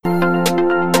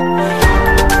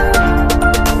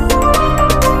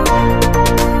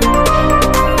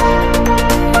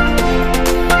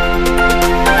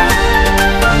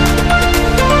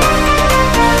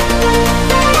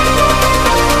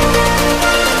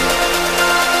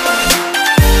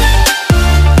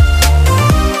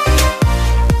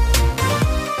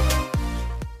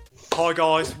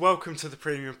guys, welcome to the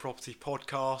Premium Property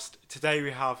Podcast. Today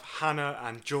we have Hannah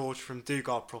and George from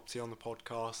Dugard Property on the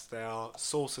podcast. They are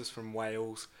sources from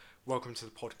Wales. Welcome to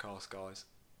the podcast, guys.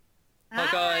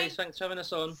 Hi guys, thanks for having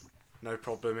us on. No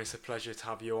problem, it's a pleasure to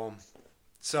have you on.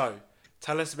 So,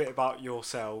 tell us a bit about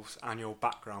yourselves and your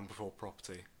background before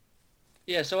property.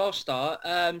 Yeah, so I'll start.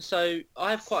 So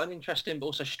I have quite an interesting but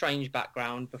also strange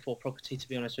background before property, to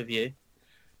be honest with you.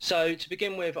 So to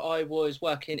begin with, I was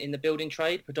working in the building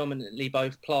trade, predominantly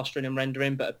both plastering and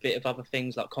rendering, but a bit of other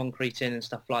things like concreting and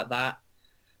stuff like that.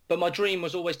 But my dream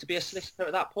was always to be a solicitor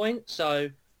at that point.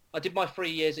 So I did my 3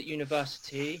 years at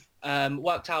university,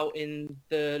 worked out in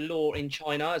the law in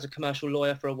China as a commercial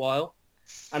lawyer for a while,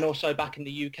 and also back in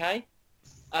the UK.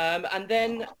 And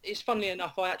then, it's funnily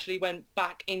enough, I actually went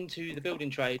back into the building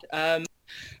trade,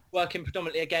 working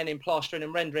predominantly again in plastering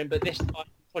and rendering, but this time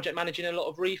project managing a lot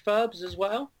of refurbs as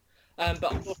well. But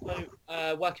I'm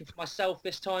also working for myself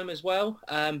this time as well,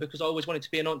 because I always wanted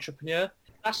to be an entrepreneur.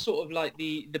 That's sort of like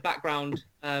the background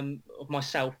of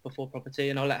myself before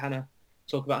property, and I'll let Hannah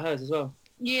talk about hers as well.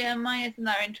 Yeah, mine isn't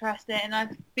that interesting.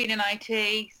 I've been in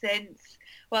IT since,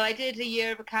 well, I did a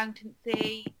year of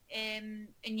accountancy in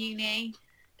uni,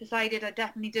 decided I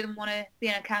definitely didn't want to be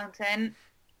an accountant.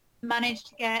 Managed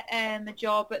to get a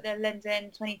job at the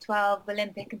London 2012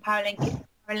 Olympic and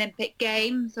Paralympic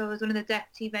Games. So I was one of the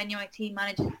deputy venue IT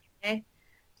managers there.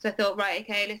 So I thought, right,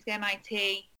 okay, let's get an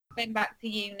IT. Went back to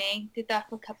uni, did that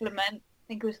for a couple of months. I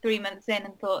think it was 3 months in,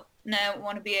 and thought, no, I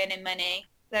want to be earning money.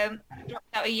 So I dropped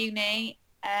out of uni,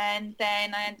 and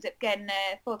then I ended up getting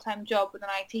a full-time job with an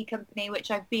IT company, which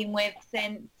I've been with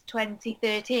since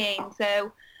 2013.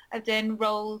 So I've done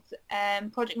roles,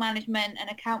 project management and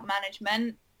account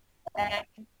management. But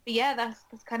yeah,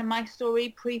 that's kind of my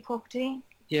story pre-property.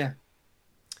 Yeah.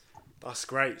 That's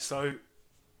great. So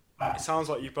it sounds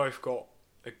like you both got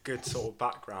a good sort of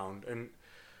background. And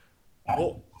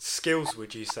what skills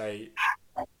would you say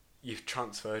you've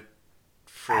transferred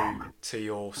through to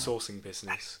your sourcing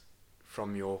business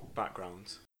from your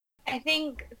backgrounds? I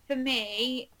think for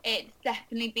me, it's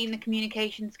definitely been the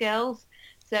communication skills.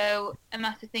 So a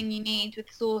massive thing you need with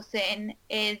sourcing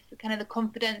is kind of the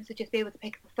confidence to just be able to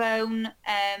pick up the phone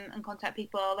and contact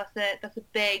people. That's a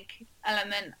big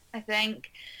element, I think.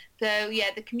 So yeah,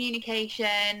 the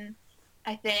communication.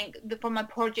 I think from my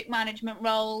project management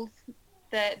roles,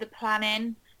 the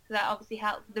planning. So that obviously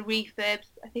helps with the refurbs.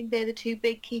 I think they're the two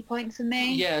big key points for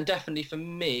me. Yeah, and definitely for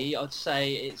me, I'd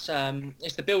say it's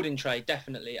the building trade,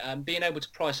 definitely. Being able to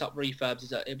price up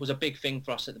refurbs it was a big thing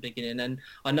for us at the beginning, and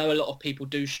I know a lot of people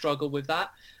do struggle with that.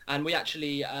 And we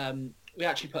actually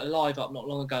put a live up not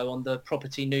long ago on the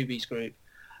Property Newbies group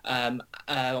on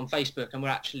Facebook, and we're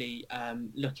actually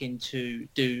looking to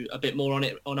do a bit more on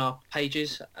it on our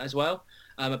pages as well,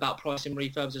 about pricing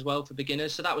refurbs as well for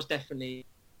beginners. So that's definitely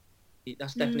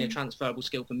a transferable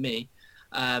skill for me.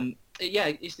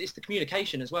 Yeah, it's the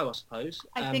communication as well, I suppose.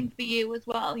 I think for you as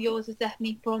well, yours is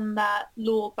definitely from that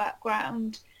law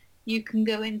background. You can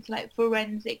go into like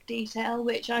forensic detail,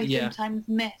 which I sometimes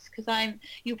miss, because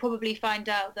you'll probably find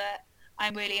out that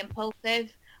I'm really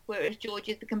impulsive, whereas George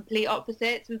is the complete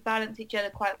opposite. So we balance each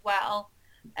other quite well.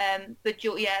 But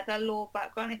that law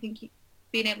background, I think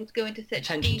being able to go into such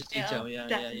attention to detail,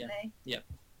 definitely.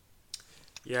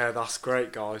 Yeah, that's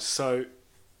great, guys. So,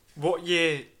 what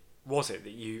year was it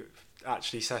that you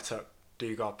actually set up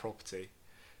Dugard Property?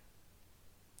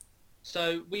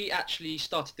 So we actually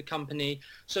started the company.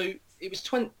 So it was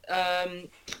June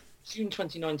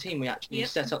 2019. We actually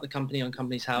set up the company on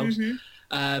Companies House.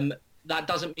 Mm-hmm. That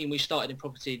doesn't mean we started in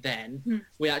property then. Mm.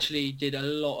 We actually did a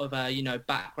lot of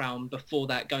background before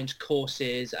that, going to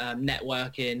courses,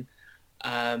 networking.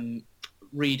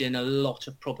 Reading a lot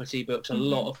of property books, a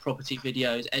lot of property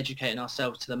videos, educating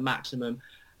ourselves to the maximum.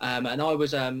 And I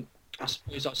was, I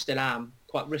suppose I still am,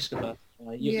 quite risk averse.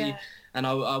 And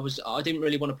I didn't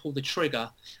really want to pull the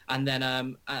trigger. And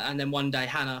then one day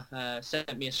Hannah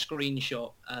sent me a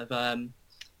screenshot of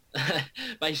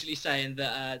basically saying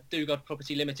that Dugard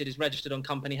Property Limited is registered on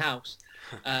Company House.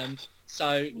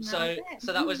 So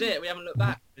that was it. We haven't looked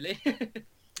back, really.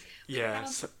 Yeah.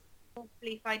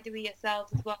 Hopefully find do it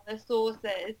yourselves as well. The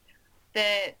sources,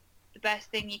 the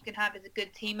best thing you can have is a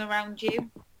good team around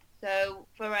you. So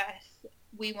for us,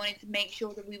 we wanted to make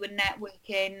sure that we were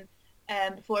networking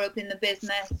before opening the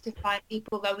business to find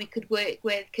people that we could work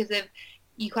with, because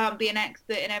you can't be an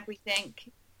expert in everything.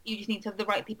 You just need to have the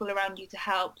right people around you to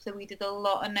help. So we did a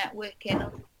lot of networking,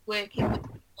 working with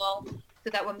people, so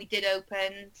that when we did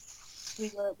open,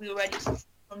 we were ready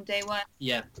from day one.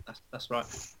 Yeah, that's right.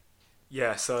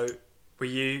 Yeah, so were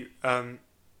you,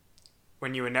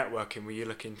 when you were networking, were you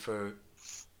looking for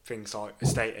things like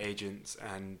estate agents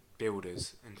and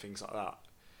builders and things like that?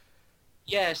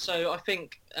 Yeah, so I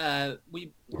think our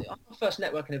first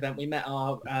networking event, we met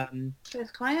our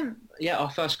First client. our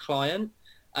first client.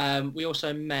 We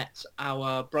also met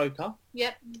our broker.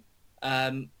 Yep.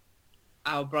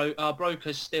 Our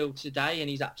broker's still today, and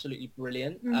he's absolutely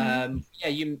brilliant.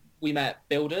 Mhm. We met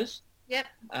builders. Yep.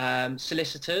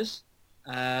 Solicitors.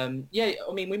 We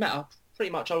met our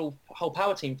pretty much our whole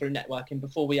power team through networking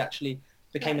before we actually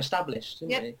became established,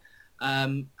 didn't we? I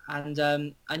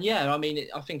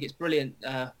think it's brilliant,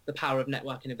 the power of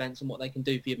networking events and what they can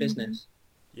do for your business.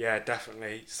 Yeah,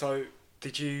 definitely. So,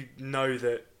 did you know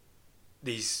that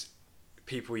these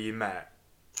people you met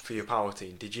for your power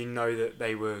team, did you know that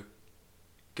they were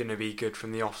going to be good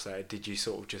from the offset? Did you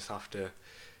sort of just have to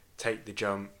take the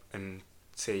jump and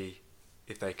see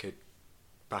if they could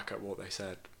back up what they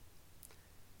said?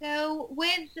 So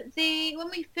when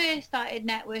we first started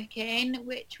networking,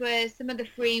 which was some of the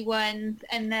free ones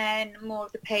and then more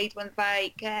of the paid ones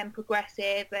like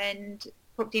Progressive and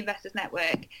Property Investors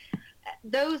Network,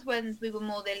 those ones we were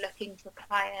more there looking for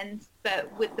clients,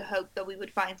 but with the hope that we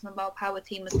would find some of our power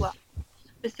team as well.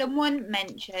 But someone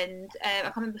mentioned, I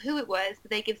can't remember who it was,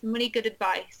 but they give some really good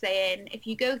advice saying if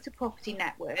you go to property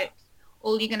networks,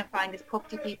 all you're going to find is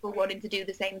property people wanting to do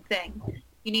the same thing.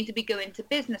 You need to be going to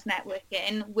business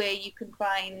networking where you can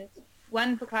find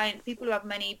one for clients, people who have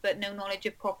money but no knowledge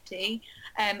of property,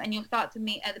 and you'll start to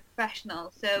meet other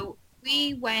professionals. So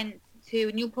we went to,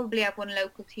 and you'll probably have one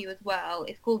local to you as well,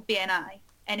 it's called BNI,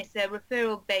 and it's a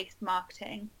referral-based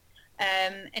marketing.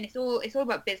 And it's all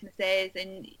about businesses,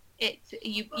 and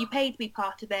you pay to be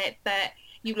part of it, but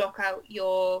you lock out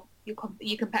your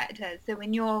competitors. So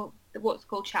in your what's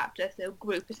called chapter, so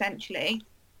group essentially,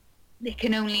 there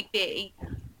can only be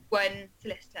one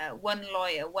solicitor, one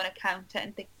lawyer, one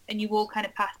accountant, and you all kind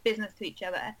of pass business to each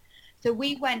other. So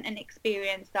we went and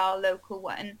experienced our local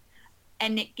one,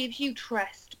 and it gives you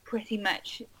trust pretty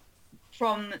much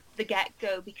from the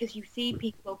get-go because you see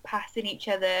people passing each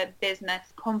other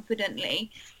business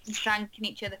confidently and thanking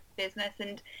each other for business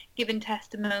and giving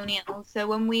testimonials. So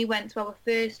when we went to our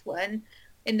first one,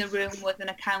 in the room was an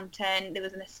accountant, there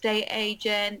was an estate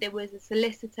agent, there was a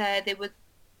solicitor, there was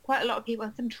quite a lot of people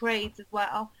and some trades as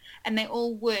well, and they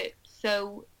all worked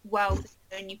so well together,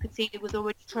 and you could see there was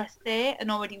already trust there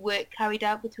and already work carried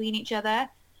out between each other.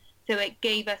 So it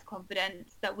gave us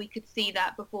confidence that we could see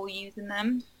that before using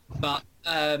them. But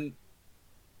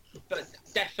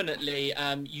definitely,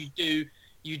 you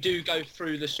do go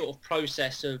through the sort of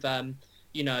process of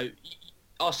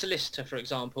our solicitor, for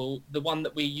example, the one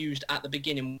that we used at the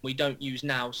beginning, we don't use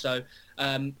now. So,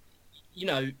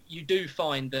 you do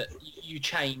find that you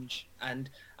change and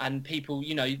people,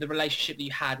 the relationship that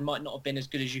you had might not have been as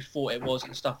good as you thought it was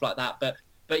and stuff like that.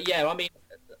 But yeah, I mean,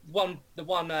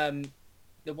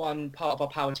 the one part of our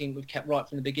power team we've kept right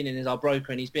from the beginning is our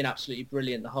broker, and he's been absolutely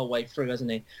brilliant the whole way through, hasn't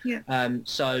he? Yeah.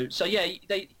 So yeah,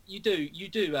 you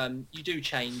do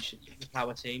change the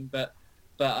power team, but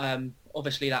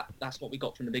obviously that's what we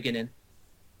got from the beginning.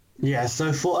 Yeah.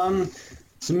 So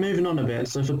so moving on a bit.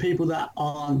 So for people that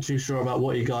aren't too sure about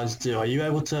what you guys do, are you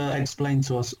able to explain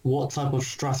to us what type of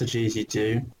strategies you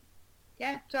do?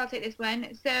 Yeah. So I'll take this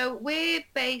one. So we're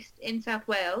based in South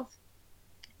Wales.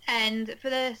 And for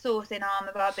the sourcing arm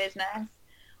of our business,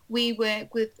 we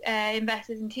work with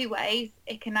investors in two ways.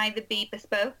 It can either be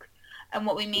bespoke, and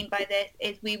what we mean by this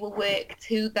is we will work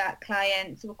to that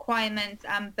client's requirements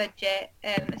and budget,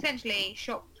 essentially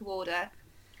shop to order,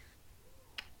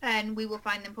 and we will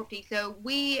find them property. So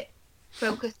we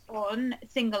focus on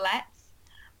single lets,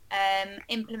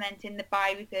 implementing the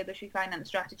buy, refurbish, refinance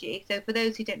strategy. So for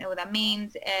those who don't know what that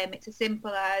means, it's as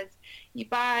simple as you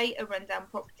buy a rundown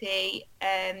property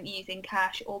using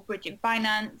cash or bridging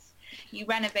finance, you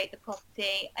renovate the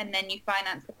property, and then you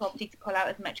finance the property to pull out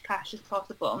as much cash as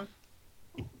possible.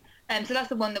 So that's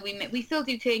the one that we make. We still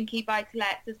do turnkey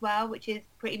buy-to-lets as well, which is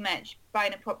pretty much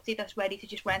buying a property that's ready to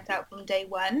just rent out from day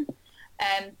one.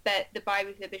 But the buy,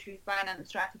 refurbish, refinance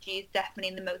strategy is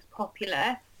definitely the most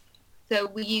popular. So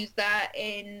we use that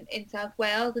in South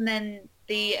Wales, and then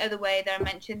the other way that I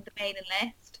mentioned, the mailing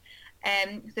list.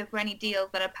 So for any deals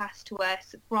that are passed to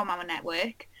us from our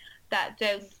network that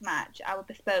don't match our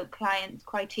bespoke clients'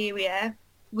 criteria,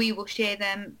 we will share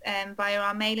them via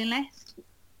our mailing list,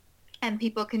 and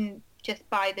people can just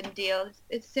buy them deals.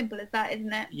 It's as simple as that,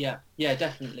 isn't it? Yeah,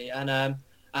 definitely.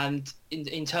 And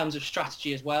in terms of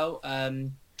strategy as well,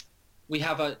 we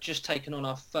have just taken on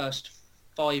our first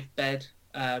 5-bed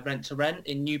rent to rent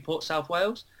in Newport, South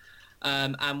Wales,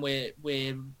 and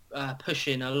we're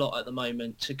pushing a lot at the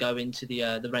moment to go into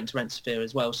the rent-to-rent sphere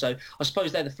as well. So I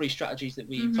suppose they're the three strategies that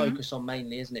we focus on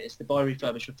mainly, isn't it? It's the buy,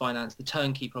 refurbish, refinance, the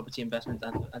turnkey property investment,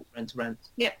 and rent-to-rent.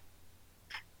 Yep.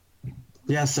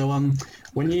 Yeah, so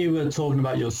when you were talking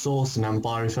about your sourcing and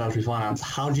buy, refurbish, refinance,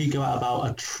 how do you go out about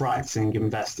attracting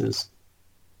investors?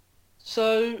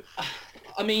 So,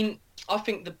 I mean, I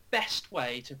think the best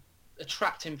way to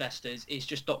attract investors is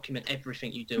just document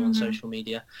everything you do on social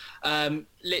media.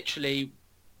 Literally,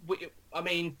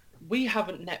 we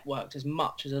haven't networked as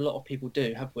much as a lot of people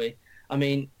do, have we? I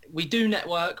mean, we do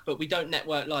network, but we don't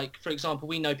network like, for example,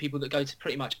 we know people that go to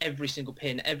pretty much every single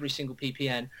PIN, every single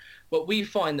PPN, but we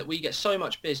find that we get so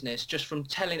much business just from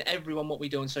telling everyone what we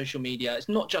do on social media. It's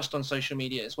not just on social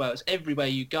media as well, it's everywhere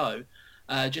you go.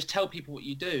 Just tell people what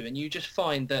you do, and you just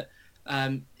find that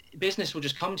business will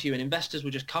just come to you and investors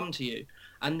will just come to you.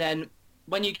 And then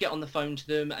when you get on the phone to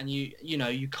them and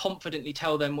you confidently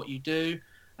tell them what you do,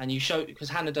 and you show, because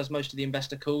Hannah does most of the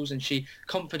investor calls, and she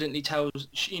confidently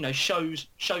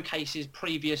showcases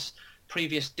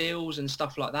previous deals and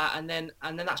stuff like that, and then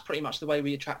that's pretty much the way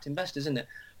we attract investors, isn't it?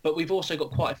 But we've also got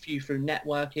quite a few through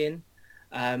networking.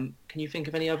 Can you think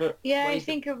of any other Yeah, ways I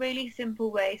think a really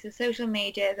simple way. So social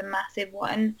media is a massive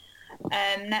one,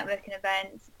 networking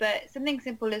events. But something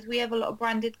simple is we have a lot of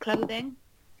branded clothing,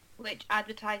 which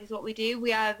advertises what we do. We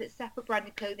have separate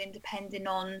branded clothing depending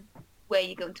on where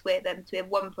you're going to wear them. So we have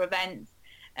one for events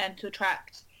to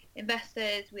attract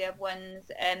investors. We have ones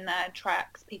that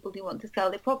attracts people who want to sell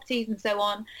their properties and so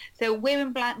on. So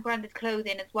wearing branded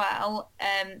clothing as well,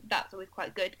 that's always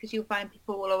quite good because you'll find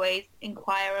people will always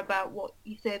inquire about what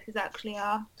your services actually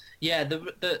are. Yeah,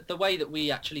 the way that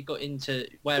we actually got into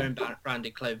wearing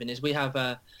branded clothing is we have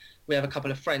a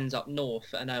couple of friends up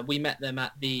north, and we met them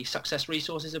at the Success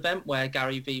Resources event where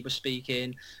Gary Vee was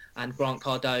speaking and Grant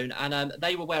Cardone, and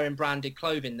they were wearing branded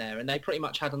clothing there, and they pretty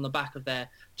much had on the back of their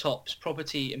tops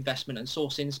property investment and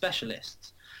sourcing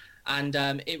specialists. And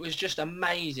it was just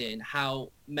amazing how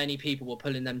many people were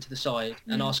pulling them to the side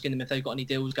and asking them if they've got any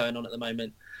deals going on at the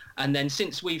moment. And then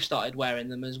since we've started wearing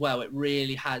them as well, it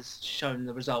really has shown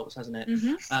the results, hasn't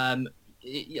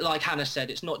it? Like Hannah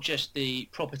said, it's not just the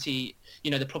property,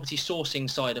 the property sourcing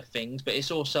side of things, but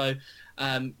it's also,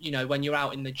 when you're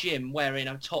out in the gym wearing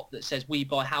a top that says "We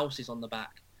Buy Houses" on the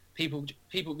back. People,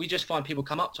 we just find people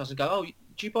come up to us and go, "Oh,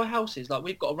 do you buy houses? Like,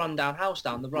 we've got a rundown house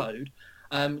down the road.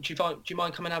 Do you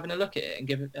mind coming and having a look at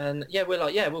it?" And yeah, we're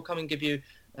like, yeah, we'll come and give you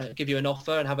an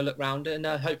offer and have a look around it, and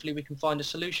hopefully we can find a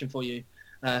solution for you.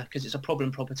 Because it's a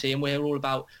problem property, and we're all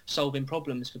about solving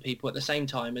problems for people at the same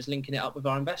time as linking it up with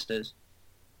our investors.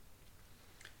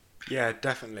 Yeah,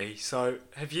 definitely. So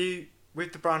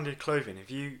with the branded clothing,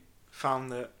 have you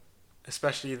found that,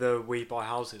 especially the We Buy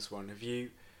Houses one, have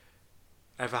you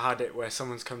ever had it where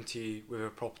someone's come to you with a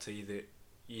property that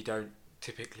you don't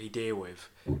typically deal with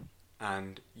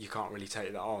and you can't really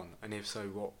take that on? And if so,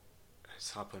 what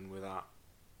has happened with that?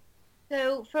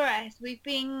 So for us, we've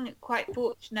been quite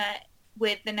fortunate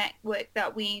with the network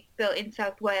that we built in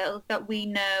South Wales, that we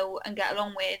know and get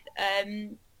along with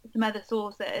some other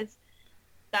sources,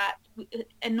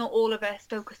 and not all of us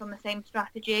focus on the same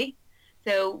strategy.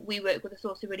 So we work with a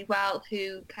sourcer really well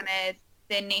who kind of,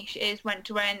 their niche is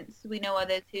rent-to-rents. We know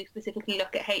others who specifically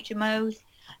look at HMOs.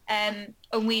 And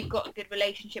we've got a good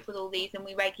relationship with all these, and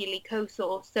we regularly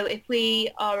co-source. So if we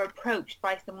are approached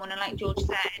by someone, and like George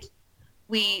said,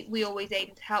 we always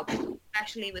aim to help people,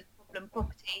 especially with problem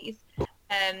properties.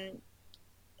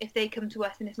 If they come to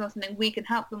us and it's not something we can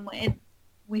help them with,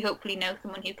 we hopefully know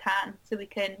someone who can, so we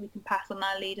can pass on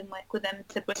that lead and work with them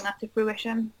to bring that to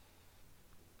fruition.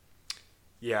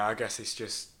 Yeah, I guess it's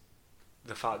just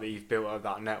the fact that you've built up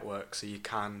that network, so you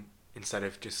can, instead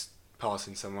of just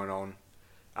passing someone on,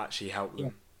 actually help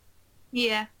them.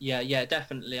 Yeah,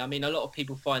 definitely. I mean, a lot of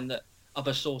people find that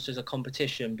other sources are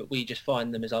competition, but we just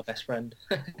find them as our best friend.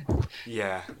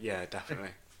 Yeah,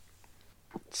 definitely.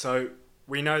 So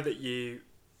we know that you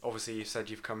said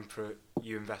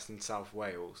you invest in South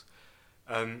Wales.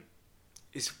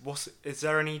 Is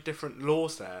there any different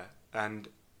laws there? And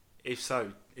if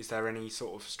so, is there any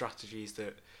sort of strategies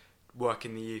that work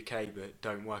in the UK but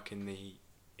don't work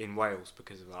in Wales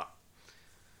because of that?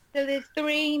 So there's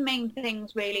three main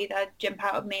things really that jump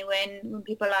out of me when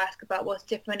people ask about what's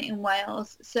different in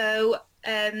Wales. So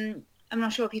I'm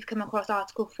not sure if you've come across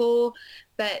Article 4,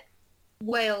 but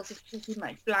Wales is pretty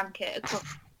much blanket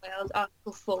across Wales,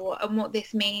 Article 4, and what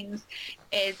this means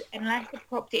is unless the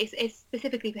property is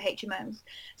specifically for HMOs,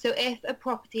 so if a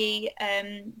property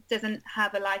doesn't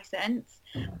have a licence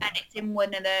and it's in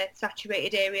one of the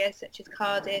saturated areas such as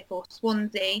Cardiff or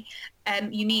Swansea,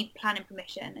 you need planning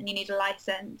permission and you need a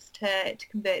licence to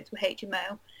convert it to a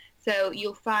HMO. So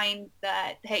you'll find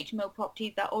that the HMO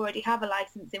properties that already have a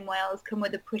licence in Wales come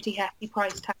with a pretty hefty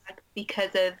price tag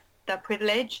because of their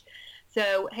privilege.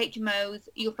 So HMOs,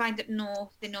 you'll find up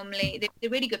north, they're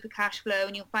really good for cash flow,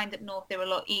 and you'll find up north they're a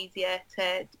lot easier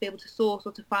to be able to source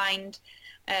or to find,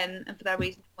 and for that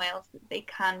reason in Wales they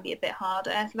can be a bit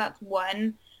harder. So that's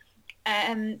one.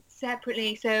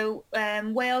 Separately, so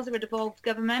Wales are a devolved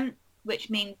government, which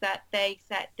means that they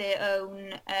set their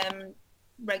own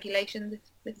regulations,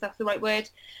 if that's the right word.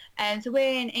 And so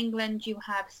where in England you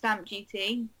have stamp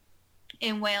duty,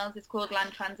 in Wales it's called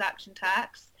land transaction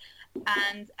tax.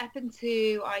 And up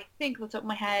into, I think off the top of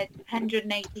my head,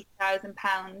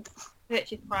 £180,000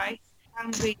 purchase price,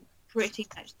 boundary pretty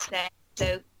much the same,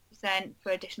 so percent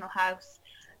for additional house.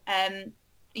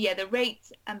 The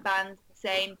rates and bands are the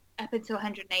same up until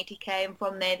 180k, and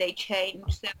from there they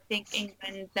change. So I think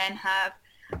England then have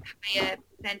higher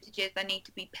percentages that need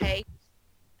to be paid.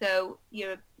 So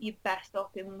you're best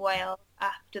off in Wales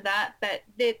after that, but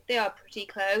they are pretty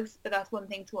close. But that's one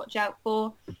thing to watch out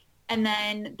for. And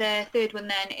then the third one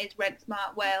then is Rent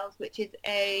Smart Wales, which is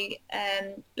a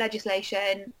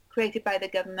legislation created by the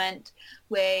government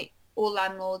where all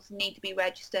landlords need to be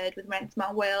registered with Rent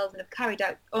Smart Wales and have carried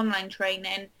out online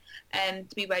training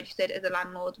to be registered as a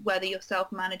landlord, whether you're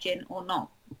self-managing or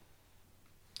not.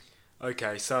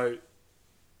 Okay, so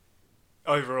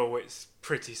overall it's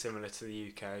pretty similar to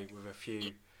the UK with a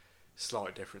few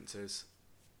slight differences.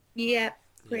 Yeah,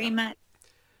 pretty much.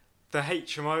 The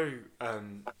HMO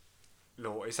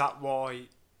law, is that why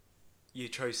you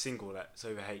chose single lets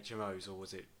over HMOs, or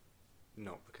was it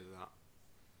not because of that?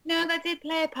 No, that did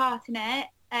play a part in it.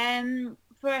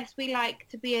 For us, we like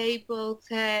to be able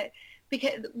to,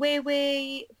 because where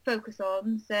we focus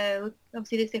on, so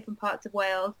obviously there's different parts of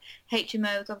Wales,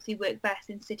 HMOs obviously work best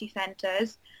in city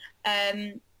centres.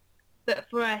 But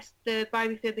for us, the buy,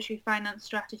 refurbish, refinance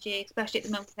strategy, especially at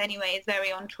the moment anyway, is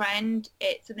very on trend.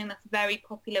 It's something that's very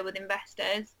popular with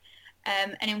investors.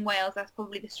 And in Wales, that's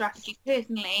probably the strategy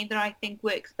personally that I think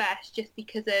works best, just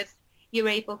because of you're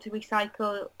able to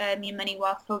recycle your money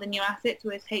whilst holding your assets,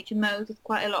 whereas HMOs, there's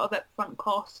quite a lot of upfront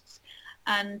costs,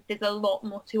 and there's a lot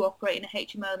more to operating a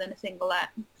HMO than a single let.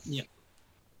 Yeah.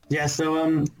 Yeah,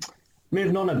 so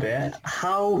moving on a bit,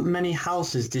 how many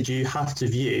houses did you have to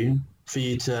view for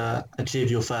you to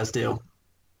achieve your first deal?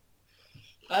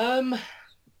 I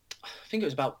think it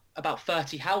was about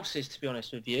 30 houses, to be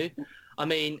honest with you. I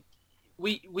mean,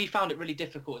 we found it really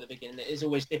difficult at the beginning. It is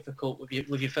always difficult with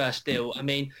your first deal. I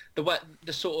mean,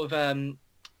 the sort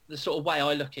of way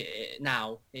I look at it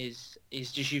now is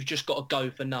just you've just got to go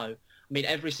for no. I mean,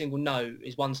 every single no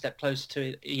is one step closer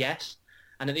to a yes.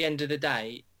 And at the end of the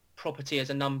day, property is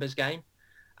a numbers game.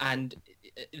 And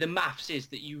the maths is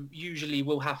that you usually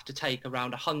will have to take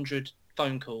around 100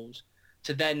 phone calls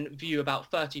to then view about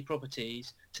 30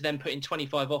 properties, to then put in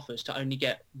 25 offers to only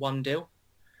get one deal.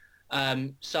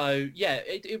 So yeah,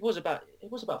 it was about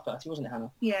 30, wasn't it,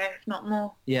 Hannah? Yeah, if not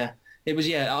more. Yeah, it was.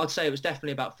 Yeah, I'd say it was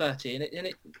definitely about 30, and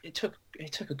it took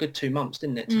a good 2 months,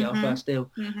 didn't it, to get our first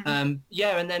deal? Mm-hmm.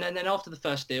 Yeah, and then after the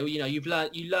first deal, you know, you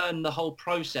learn the whole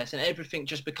process, and everything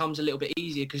just becomes a little bit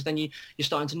easier, because then you're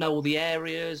starting to know all the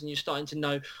areas, and you're starting to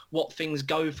know what things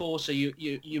go for, so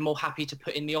you're more happy to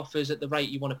put in the offers at the rate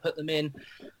you want to put them in,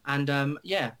 and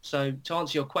yeah. So to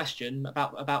answer your question,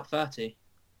 about 30.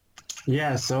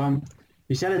 Yeah, so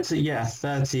you said it's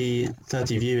 30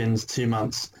 viewings, 2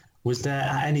 months. Was there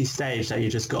at any stage that you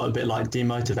just got a bit like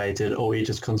demotivated, or were you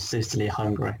just consistently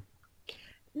hungry?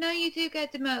 No, you do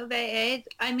get demotivated.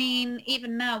 I mean,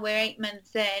 even now we're 8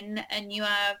 months in and you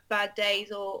have bad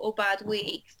days or bad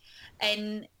weeks.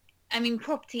 And I mean,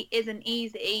 property isn't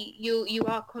easy. You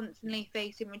are constantly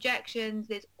facing rejections.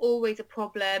 There's always a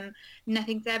problem.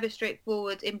 Nothing's ever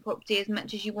straightforward in property as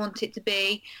much as you want it to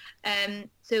be.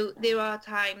 So there are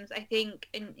times, I think,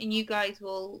 and you guys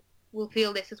will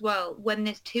feel this as well, when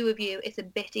there's two of you, it's a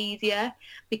bit easier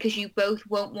because you both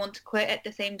won't want to quit at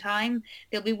the same time.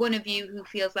 There'll be one of you who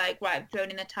feels like, right, I've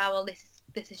thrown in the towel.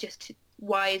 This is just,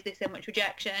 why is there so much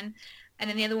rejection? And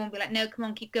then the other one will be like, no, come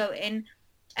on, keep going.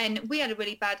 And we had a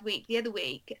really bad week the other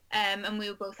week, and we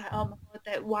were both like, oh my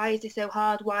God, why is this so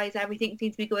hard? Why is everything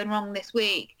seems to be going wrong this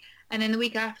week? And then the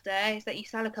week after, it's that you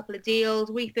sell a couple of deals,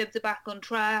 refurbs are back on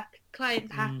track,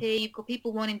 clients happy, you've got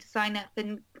people wanting to sign up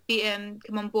and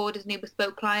come on board as new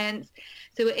bespoke clients.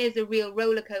 So it is a real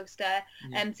roller coaster.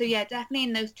 So yeah, definitely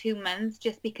in those 2 months,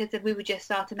 just because we were just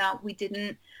starting out, we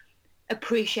didn't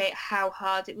appreciate how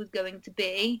hard it was going to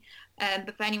be.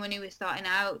 But for anyone who is starting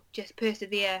out, just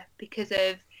persevere, because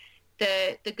of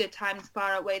the good times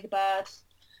far outweigh the bad.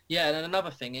 Yeah, and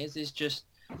another thing is just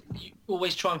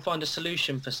always try and find a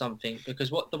solution for something, because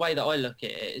the way that I look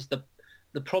at it is the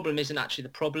problem isn't actually the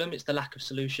problem, it's the lack of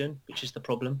solution, which is the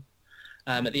problem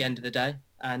at the end of the day.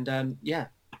 And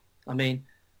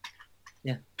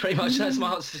pretty much that's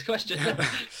my answer to the question.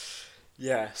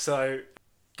 Yeah, so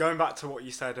going back to what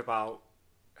you said about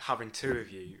having two of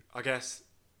you, I guess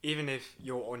even if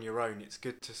you're on your own, it's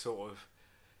good to sort of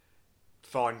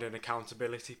find an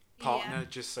accountability partner,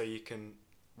 just so you can,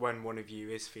 when one of you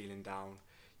is feeling down,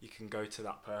 you can go to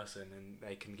that person and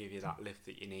they can give you that lift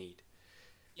that you need.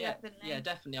 Yeah,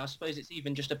 definitely. I suppose it's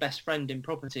even just a best friend in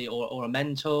property, or a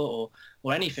mentor,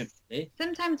 or anything really.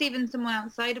 Sometimes even someone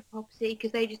outside of property,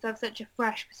 because they just have such a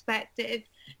fresh perspective.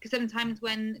 Because sometimes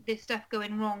when there's stuff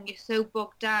going wrong, you're so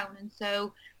bogged down, and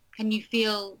so can you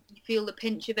feel the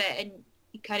pinch of it, and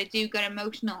you kind of do get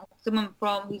emotional. Someone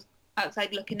from who's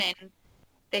outside looking in,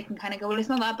 they can kind of go, well, it's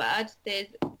not that bad. There's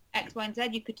X, Y, and Z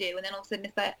you could do, and then all of a sudden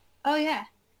it's like, oh yeah.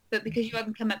 But because you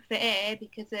haven't come up for air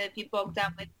because of you're bogged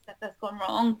down with stuff that's gone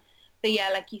wrong. But yeah,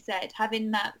 like you said,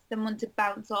 having that someone to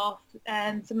bounce off,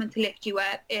 someone to lift you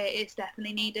up, is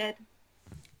definitely needed.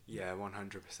 Yeah,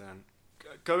 100%.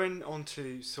 Going on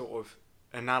to sort of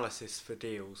analysis for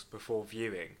deals before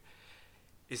viewing,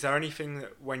 is there anything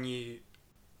that when you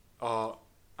are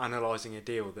analysing a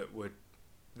deal that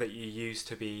you use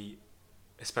to be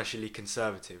especially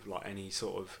conservative, like any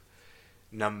sort of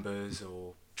numbers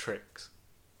or tricks?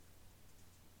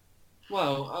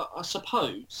 Well, I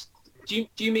suppose. Do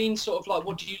you mean sort of like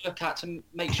what do you look at to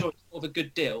make sure it's sort of a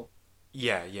good deal?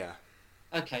 Yeah.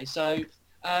 Okay, so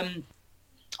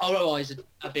ROI is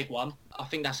a big one. I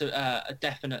think that's a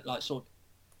definite like sort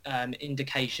of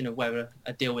indication of whether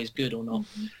a deal is good or not.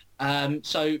 Mm-hmm.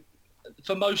 So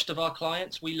for most of our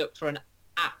clients, we look for an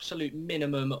absolute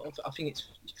minimum of, I think it's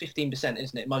 15%,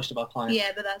 isn't it? Most of our clients.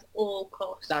 Yeah, but that's all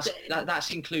costs.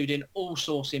 That's including all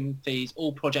sourcing fees,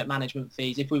 all project management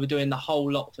fees, if we were doing the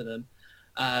whole lot for them.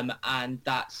 And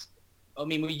that's, I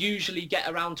mean, we usually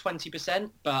get around 20%,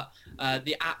 but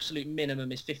the absolute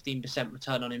minimum is 15%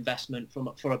 return on investment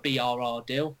for a BRR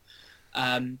deal.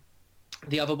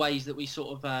 The other ways that we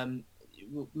sort of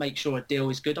make sure a deal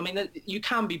is good, I mean, you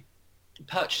can be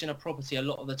purchasing a property a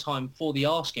lot of the time for the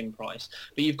asking price,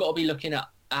 but you've got to be looking at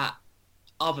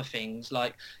other things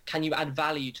like, can you add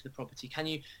value to the property? Can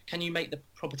you make the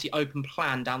property open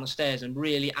plan down the stairs and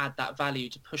really add that value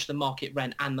to push the market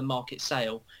rent and the market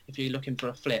sale if you're looking for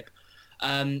a flip?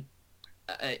 Can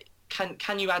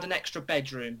you add an extra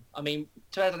bedroom? I mean,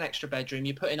 to add an extra bedroom,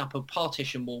 you're putting up a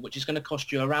partition wall, which is going to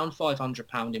cost you around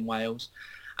 £500 in Wales,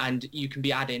 and you can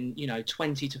be adding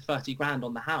 20 to 30 grand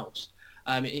on the house.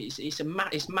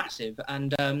 It's massive.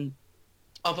 And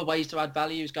other ways to add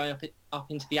value is going up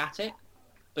into the attic,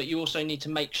 but you also need to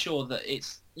make sure that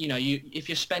it's if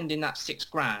you're spending that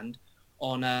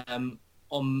 £6,000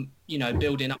 on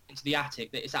building up into the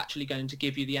attic, that it's actually going to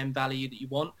give you the end value that you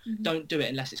want. Mm-hmm. Don't do it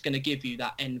unless it's going to give you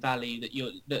that end value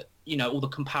that all the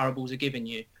comparables are giving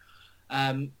you.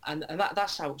 And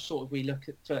that's how sort of we look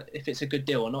at if it's a good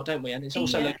deal or not, don't we? And it's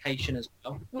also location as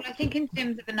well. Well, I think in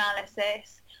terms of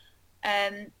analysis,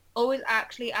 always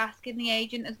actually asking the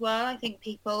agent as well. I think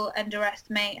people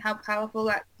underestimate how powerful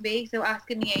that can be. So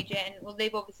asking the agent, well,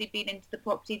 they've obviously been into the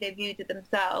property, they've viewed it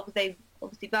themselves, they've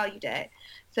obviously valued it.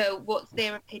 So what's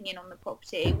their opinion on the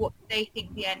property? What do they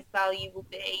think the end value will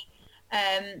be?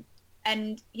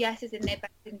 And yes, it's in their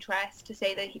best interest to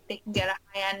say that they can get a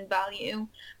high-end value,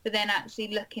 but then actually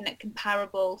looking at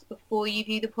comparables before you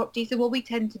view the property. So what we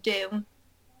tend to do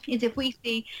is if we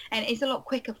see, and it's a lot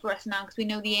quicker for us now because we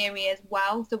know the area as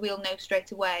well, so we'll know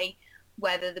straight away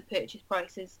whether the purchase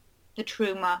price is the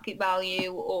true market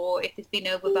value or if it's been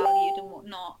overvalued and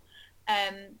whatnot.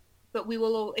 But we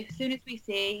will all, as soon as we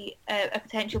see a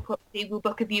potential property, we'll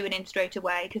book a viewing in straight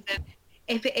away, because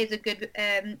if it is a good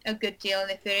deal and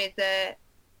if there is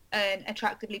an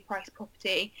attractively priced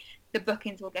property, the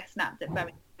bookings will get snapped at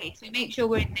very quickly. So make sure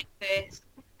we're in there first,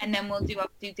 and then we'll do our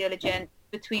due diligence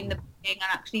between the booking and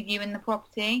actually viewing the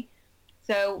property.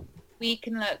 So we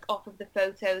can look off of the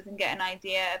photos and get an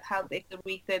idea of how big the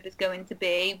refurb is going to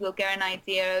be. We'll get an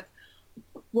idea of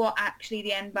what actually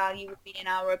the end value would be in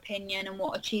our opinion and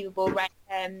what achievable rent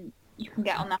you can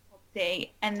get on that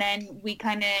property. And then we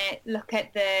kind of look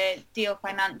at the deal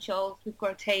financials. We've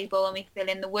got a table and we fill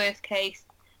in the worst case,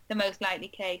 the most likely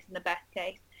case and the best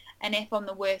case. And if on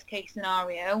the worst case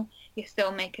scenario you're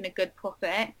still making a good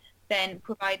profit, then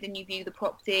providing you view the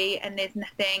property and there's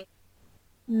nothing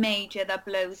major that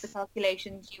blows the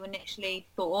calculations you initially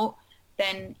thought,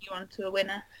 then you're on to a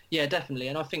winner. Yeah, definitely.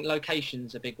 And I think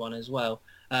location's a big one as well.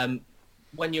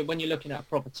 When you're looking at a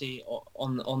property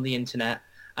on the internet,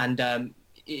 and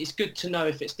it's good to know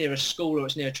if it's near a school or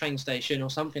it's near a train station or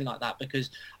something like that, because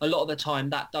a lot of the time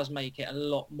that does make it a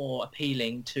lot more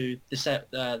appealing to the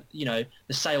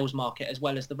sales market as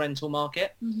well as the rental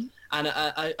market. Mm-hmm. And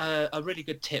a really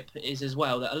good tip is as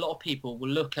well that a lot of people will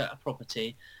look at a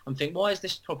property and think, why is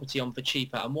this property on for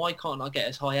cheaper and why can't I get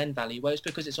as high end value? Well, it's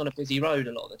because it's on a busy road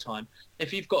a lot of the time.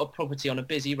 If you've got a property on a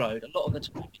busy road, a lot of the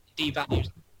time it devalues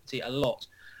the property a lot.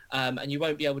 And you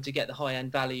won't be able to get the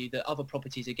high-end value that other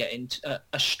properties are getting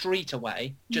a street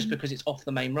away just because it's off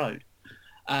the main road.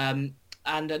 And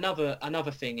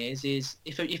another thing is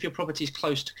if your property is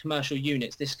close to commercial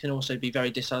units, this can also be very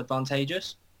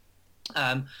disadvantageous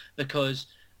because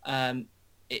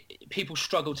people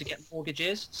struggle to get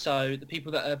mortgages. So the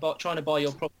people that are trying to buy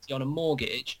your property on a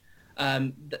mortgage,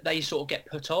 they sort of get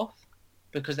put off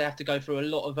because they have to go through a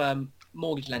lot of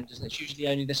mortgage lenders, and it's usually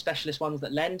only the specialist ones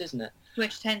that lend, isn't it?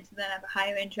 Which tends to then have a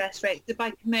higher interest rate. So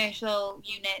by commercial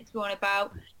units, we're on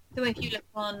about, so if you look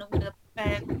on one of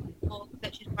the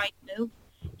such as Rightmove,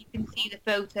 you can see the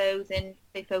photos and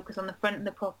they focus on the front of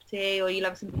the property, or you'll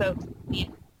have some photos on the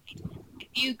inside. If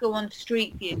you go on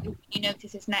Street View, you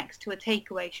notice it's next to a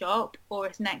takeaway shop or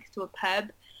it's next to a pub.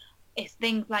 It's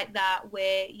things like that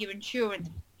where your insurance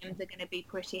premiums are going to be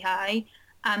pretty high,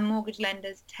 and mortgage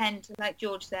lenders tend to, like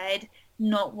George said,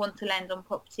 not want to lend on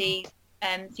properties.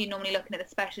 So you're normally looking at the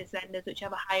specialist lenders, which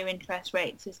have a higher interest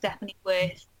rate. So it's definitely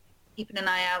worth keeping an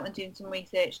eye out and doing some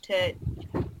research to.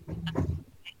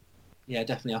 Yeah,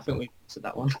 definitely. I think we answered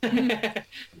that one.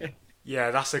 Yeah,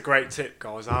 that's a great tip,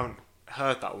 guys. I haven't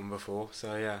heard that one before,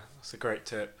 so yeah, that's a great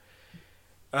tip.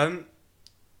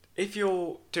 If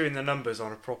you're doing the numbers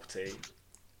on a property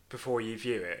before you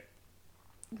view it,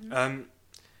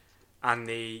 and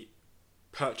the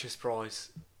purchase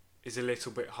price is a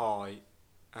little bit high,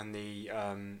 and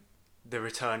the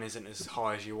return isn't as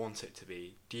high as you want it to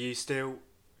be, do you still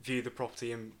view the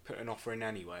property and put an offer in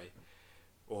anyway,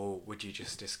 or would you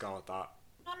just discard that?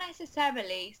 Not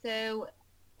necessarily. So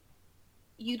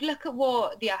you'd look at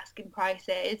what the asking price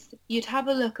is. You'd have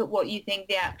a look at what you think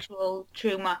the actual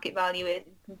true market value is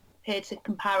compared to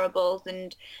comparables,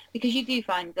 and because you do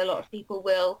find a lot of people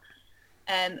will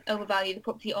overvalue the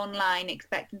property online,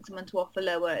 expecting someone to offer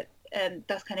lower.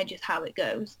 That's kind of just how it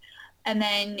goes. And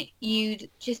then you'd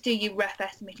just do your rough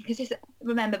estimating, because just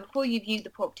remember, before you view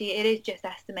the property, it is just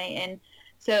estimating.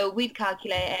 So we'd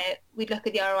calculate it, we'd look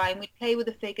at the ROI, and we'd play with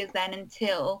the figures then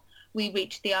until we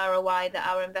reach the ROI that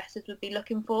our investors would be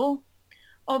looking for.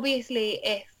 Obviously,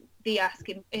 if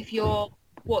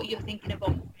what you're thinking of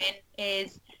offering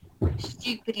is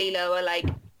stupidly lower, like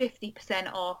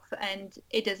 50% off, and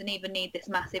it doesn't even need this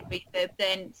massive refurb,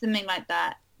 then something like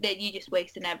that you're just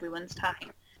wasting everyone's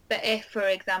time. But if, for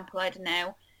example, I don't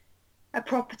know, a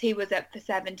property was up for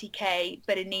 70k,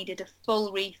 but it needed a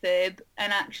full refurb,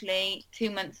 and actually 2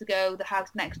 months ago the house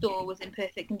next door was in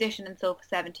perfect condition and sold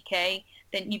for 70k,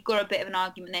 then you've got a bit of an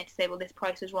argument there to say, well, this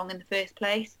price was wrong in the first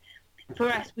place. For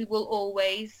us, we will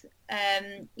always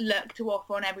look to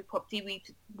offer on every property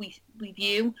we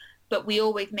view, but we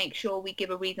always make sure we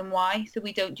give a reason why, so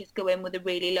we don't just go in with a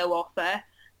really low offer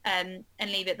and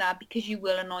leave it there, because you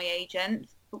will annoy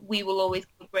agents. But we will always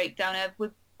give a breakdown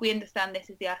of, we understand this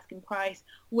is the asking price,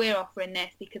 we're offering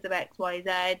this because of X, Y,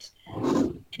 Z.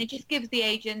 And it just gives the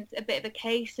agents a bit of a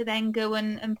case to then go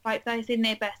and fight. That is in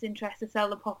their best interest to sell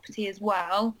the property as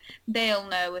well. They'll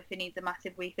know if it needs a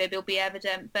massive refurb, it'll be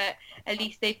evident, but at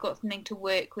least they've got something to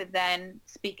work with then,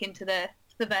 speaking to the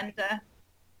vendor.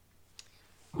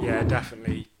 Yeah,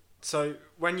 definitely. So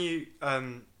when you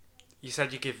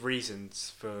said you give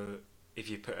reasons for if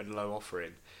you put a low offer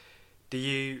in, do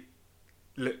you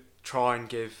try and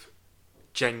give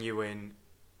genuine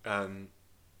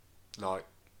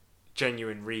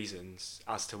reasons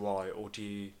as to why, or do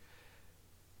you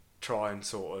try and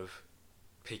sort of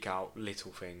pick out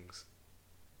little things?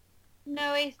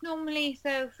 No, it's normally,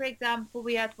 so for example,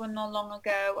 we had one not long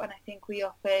ago, and I think we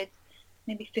offered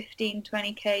maybe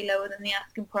 15-20k lower than the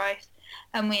asking price,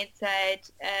 and we had said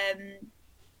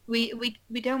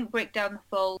we don't break down the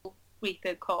full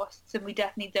refurb costs, and we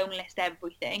definitely don't list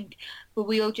everything, but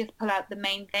we'll just pull out the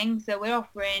main things. So we're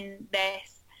offering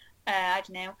this, I don't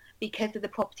know, because of the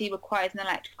property requires an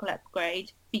electrical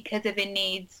upgrade, because of it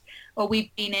needs, or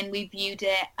we've viewed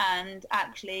it, and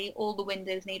actually all the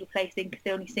windows need replacing because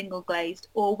they're only single glazed,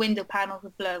 or window panels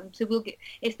are blown. So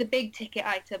it's the big ticket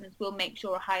items we'll make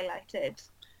sure are highlighted.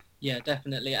 Yeah,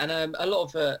 definitely. And a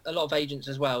lot of agents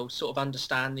as well sort of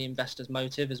understand the investor's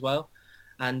motive as well.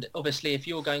 And obviously, if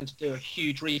you're going to do a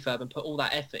huge refurb and put all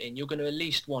that effort in, you're going to at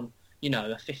least want, a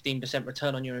 15%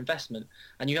 return on your investment.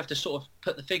 And you have to sort of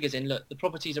put the figures in. Look, the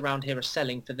properties around here are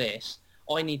selling for this.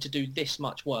 I need to do this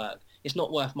much work. it's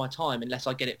not worth my time unless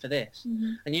I get it for this.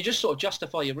 And you just sort of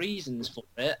justify your reasons for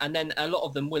it, and then a lot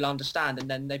of them will understand, and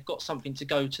then they've got something to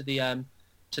go to the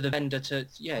vendor to,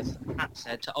 as Matt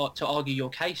said, to argue your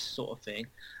case, sort of thing.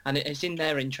 And it's in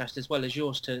their interest as well as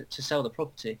yours to sell the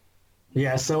property.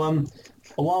 Yeah, so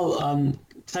while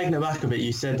taking it back a bit,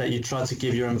 you said that you try to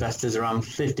give your investors around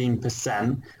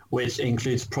 15%, which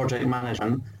includes project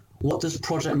management. What does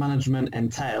project management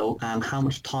entail, and how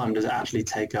much time does it actually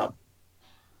take up?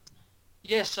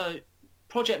 Yeah, so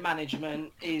project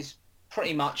management is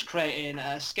pretty much creating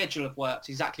a schedule of works,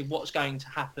 exactly what's going to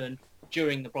happen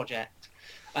during the project.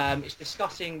 It's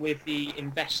discussing with the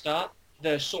investor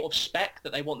the sort of spec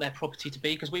that they want their property to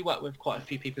be, because we work with quite a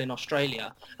few people in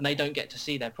Australia and they don't get to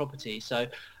see their property. So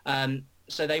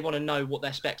so they want to know what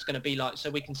their spec's going to be like, so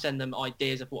we can send them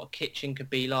ideas of what a kitchen could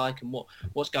be like and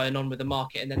what's going on with the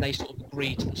market, and then they sort of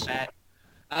agree to the spec.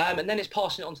 And then it's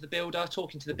passing it on to the builder,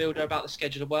 talking to the builder about the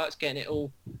schedule of works, getting it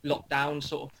all locked down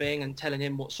sort of thing, and telling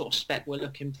him what sort of spec we're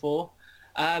looking for.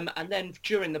 And then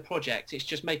during the project, it's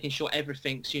just making sure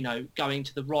everything's, going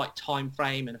to the right time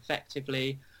frame and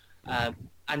effectively,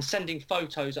 and sending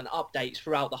photos and updates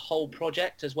throughout the whole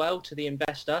project as well to the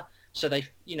investor. So they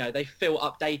feel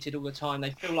updated all the time.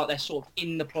 They feel like they're sort of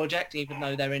in the project, even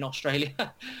though they're in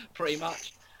Australia, pretty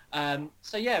much.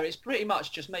 So yeah, it's pretty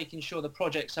much just making sure the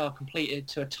projects are completed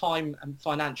to a time and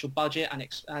financial budget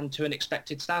and to an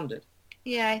expected standard.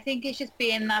 Yeah, I think it's just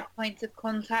being that point of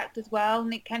contact as well,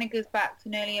 and it kind of goes back to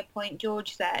an earlier point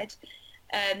George said.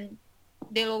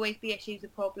 There'll always be issues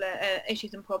and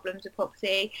problems with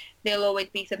property. There'll always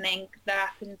be something that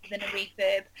happens within a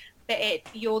refurb, but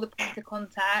you're the point of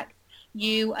contact.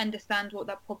 You understand what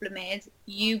that problem is.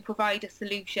 You provide a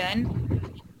solution,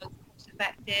 the most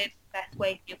cost-effective, best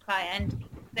way for your client.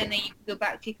 Then you can go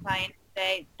back to your client and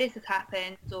say, this has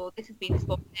happened, or this has been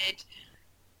spotted.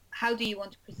 How do you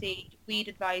want to proceed? We'd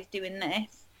advise doing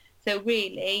this. So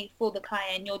really, for the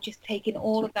client, you're just taking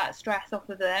all of that stress off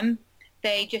of them.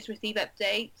 They just receive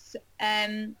updates,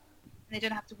 and they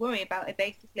don't have to worry about it,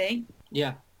 basically.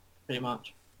 Yeah, pretty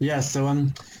much. Yeah, so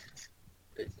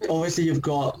obviously you've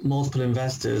got multiple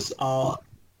investors.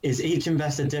 Is each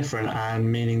investor different, and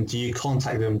meaning do you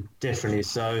contact them differently?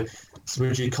 So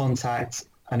would you contact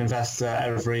an investor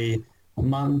every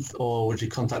month, or would you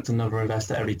contact another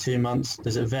investor every 2 months?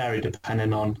 Does it vary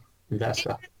depending on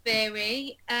investor? It does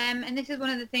vary, and this is one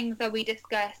of the things that we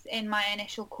discuss in my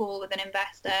initial call with an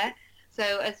investor.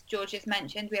 So as George just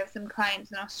mentioned, we have some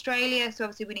clients in Australia, so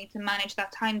obviously we need to manage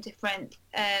that time difference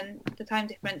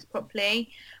properly.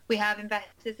 We have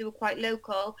investors who are quite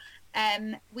local.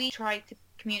 We try to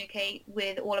communicate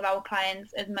with all of our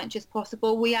clients as much as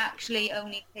possible. We actually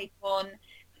only take on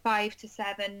 5 to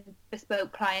 7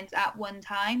 bespoke clients at one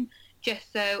time,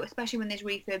 just so, especially when there's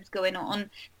refurbs going on,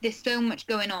 there's so much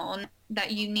going on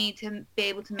that you need to be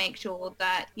able to make sure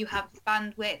that you have the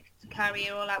bandwidth to carry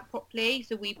it all out properly.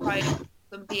 So we pride ourselves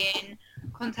on being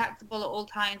contactable at all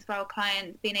times for our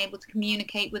clients, being able to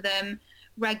communicate with them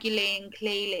regularly and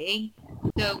clearly.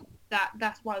 So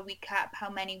that's why we cap how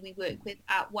many we work with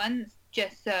at once,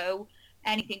 just so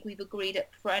anything we've agreed up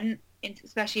front,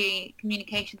 especially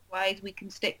communications-wise, we can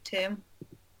stick to.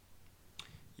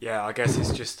 Yeah, I guess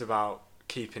it's just about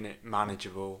keeping it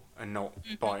manageable and not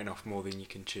biting off more than you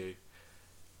can chew.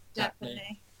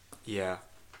 Definitely. Yeah.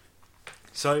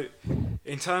 So,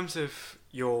 in terms of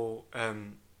your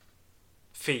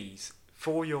fees,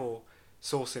 for your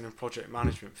sourcing and project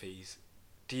management fees,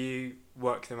 do you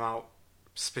work them out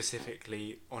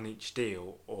specifically on each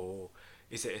deal, or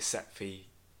is it a set fee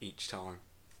each time?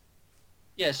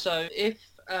 Yeah, so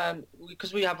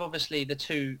because we have obviously the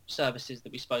two services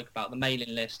that we spoke about, the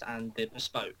mailing list and the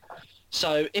bespoke.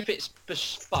 So if it's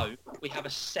bespoke, we have a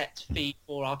set fee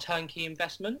for our turnkey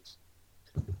investment.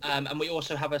 And we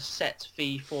also have a set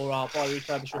fee for our buy,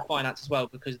 refurbish, refinance as well,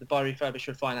 because the buy, refurbish,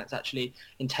 refinance actually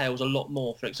entails a lot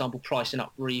more. For example, pricing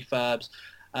up refurbs,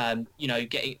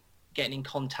 getting in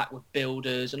contact with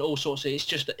builders and all sorts of. It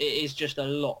is just a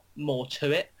lot more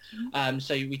to it.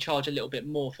 So we charge a little bit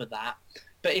more for that.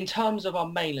 But in terms of our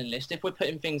mailing list, if we're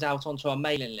putting things out onto our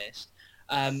mailing list,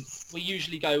 we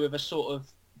usually go with a sort of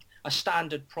a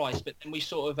standard price, but then we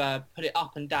sort of put it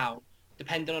up and down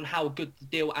depending on how good the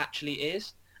deal actually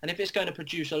is. And if it's going to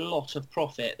produce a lot of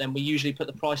profit, then we usually put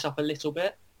the price up a little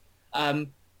bit.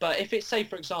 But if it's, say,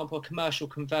 for example, a commercial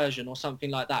conversion or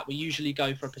something like that, we usually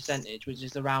go for a percentage, which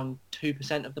is around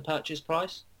 2% of the purchase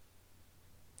price.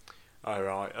 Oh,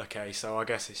 right. Okay. So I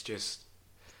guess it's just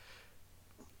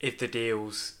if the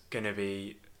deal's going to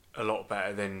be a lot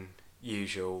better than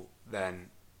usual, then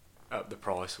up the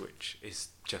price, which is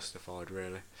justified,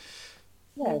 really.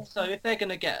 Yeah. So if they're going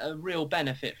to get a real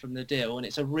benefit from the deal and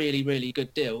it's a really, really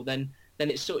good deal, then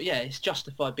it's it's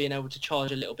justified being able to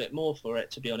charge a little bit more for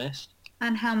it, to be honest.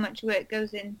 And how much work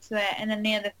goes into it. And then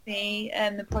the other fee,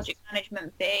 the project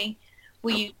management fee,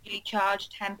 we usually charge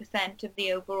 10% of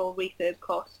the overall refurb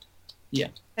cost. Yeah.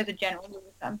 As a general rule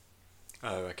of thumb.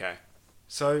 Oh, okay.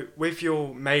 So with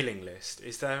your mailing list,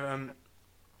 is there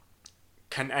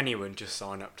can anyone just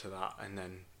sign up to that and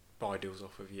then buy deals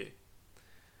off of you?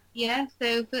 Yeah,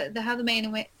 so for how the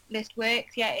mailing list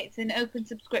works, it's an open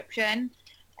subscription.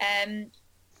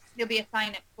 There'll be a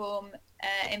sign-up form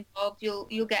involved.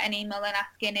 You'll get an email then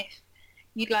asking if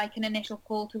you'd like an initial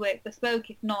call to work bespoke.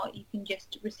 If not, you can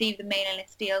just receive the mailing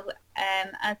list deals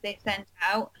as they're sent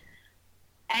out.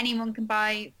 Anyone can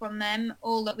buy from them.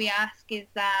 All that we ask is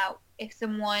that if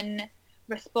someone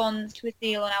responds to a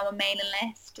deal on our mailing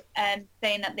list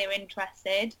saying that they're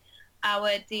interested,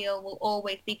 our deal will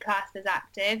always be classed as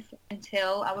active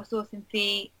until our sourcing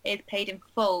fee is paid in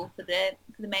full for the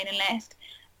mailing list.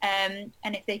 And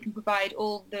if they can provide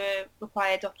all the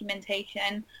required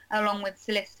documentation along with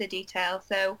solicitor details.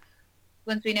 So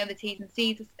once we know the T's and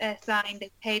C's are signed,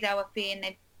 they've paid our fee and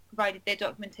they've provided their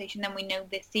documentation, then we know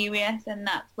they're serious, and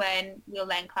that's when we'll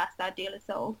then class that deal as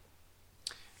sold.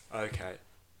 Okay.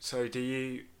 So do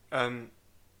you,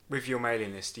 with your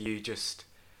mailing list, do you just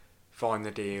find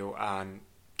the deal and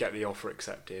get the offer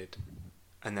accepted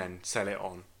and then sell it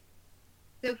on?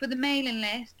 So for the mailing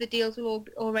list, the deals will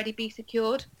already be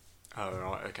secured. Oh,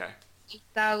 right, okay.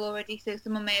 They'll already, so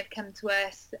someone may have come to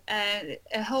us,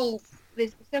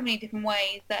 there's so many different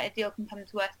ways that a deal can come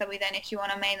to us that we then issue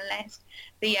on a mailing list.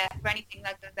 But yeah, for anything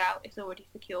that goes out, it's already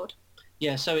secured.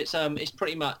 Yeah, so it's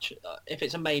pretty much, if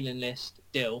it's a mailing list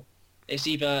deal, it's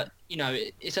either,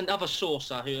 it's another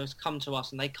sourcer who has come to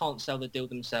us and they can't sell the deal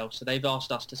themselves, so they've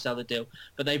asked us to sell the deal,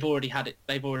 but they've already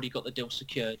got the deal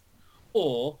secured.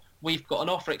 Or we've got an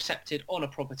offer accepted on a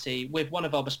property with one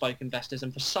of our bespoke investors,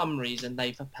 and for some reason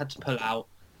they've had to pull out,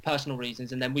 personal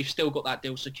reasons, and then we've still got that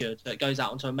deal secured, so it goes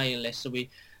out onto a mailing list, so we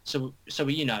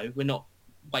we're not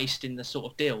wasting the sort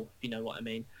of deal, if you know what I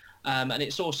mean. And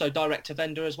it's also direct to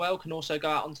vendor as well, can also go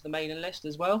out onto the mailing list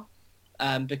as well,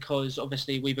 because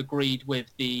obviously we've agreed with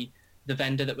the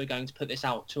vendor that we're going to put this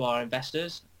out to our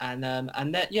investors, and they're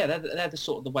the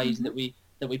sort of the ways that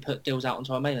we put deals out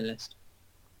onto our mailing list.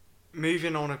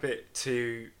 Moving on a bit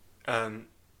to,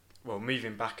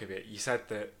 moving back a bit, you said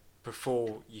that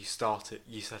before you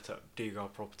set up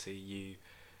Dugard Property, you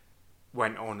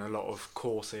went on a lot of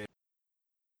courses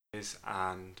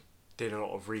and did a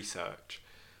lot of research.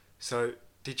 So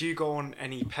did you go on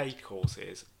any paid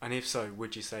courses? And if so,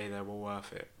 would you say they were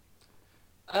worth it?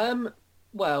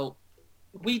 Well,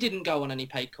 we didn't go on any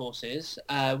paid courses.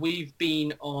 We've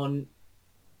been on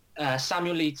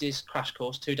Samuel Leeds' crash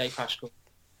course, 2-day crash course.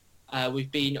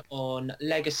 We've been on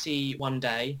Legacy 1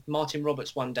 day, Martin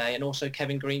Roberts 1 day, and also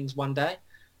Kevin Green's 1 day.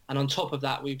 And on top of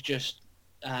that, we've just,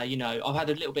 I've had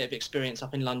a little bit of experience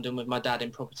up in London with my dad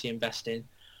in property investing.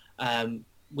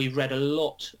 We've read a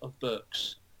lot of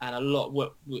books and a lot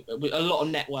of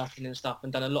networking and stuff,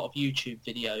 and done a lot of YouTube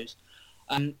videos.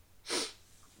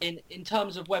 In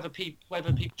terms of whether people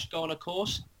should go on a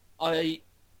course, I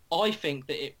think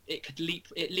that it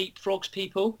leapfrogs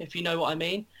people, if you know what I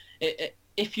mean.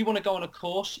 If you want to go on a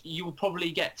course, you will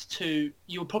probably get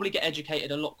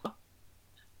educated a lot quicker,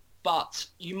 but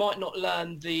you might not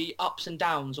learn the ups and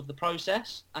downs of the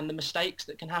process and the mistakes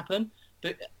that can happen.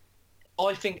 But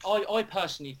I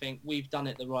personally think we've done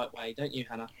it the right way, don't you,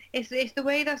 Hannah? It's the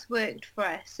way that's worked for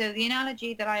us. So the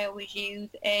analogy that I always use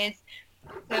is,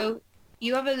 so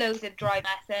you have a load of drive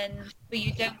lessons, but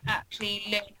you don't actually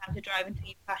learn how to drive until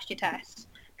you've passed your test,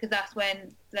 because that's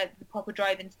when the proper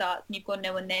driving starts and you've got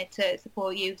no one there to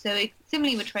support you. So it's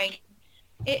similarly with training.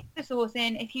 It's the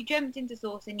sourcing. If you jumped into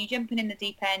sourcing, you're jumping in the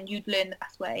deep end, you'd learn the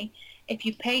fast way. If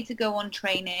you pay to go on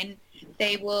training,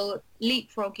 they will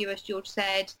leapfrog you, as George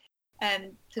said,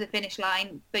 to the finish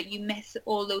line, but you miss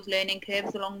all those learning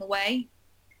curves along the way.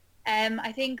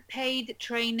 I think paid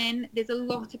training, there's a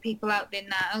lot of people out there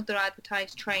now that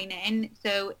advertise training.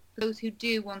 So for those who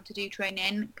do want to do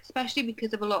training, especially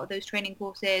because of a lot of those training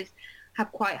courses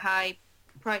have quite high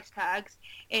price tags,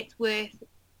 it's worth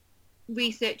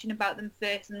researching about them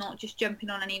first and not just jumping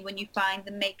on any when you find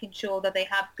them, making sure that they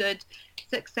have good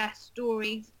success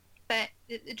stories. But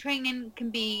the training can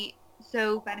be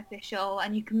so beneficial,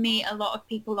 and you can meet a lot of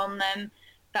people on them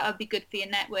that would be good for your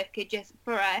network. It just,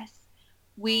 for us,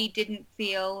 we didn't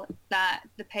feel that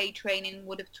the paid training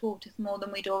would have taught us more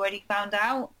than we'd already found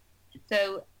out.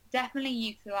 So definitely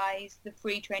utilise the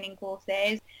free training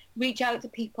courses, reach out to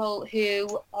people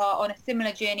who are on a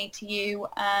similar journey to you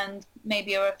and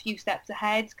maybe are a few steps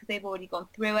ahead because they've already gone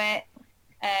through it.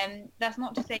 That's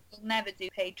not to say we'll never do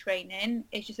paid training.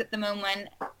 It's just at the moment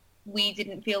we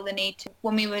didn't feel the need to.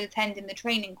 When we were attending the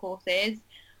training courses,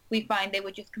 we find they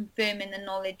were just confirming the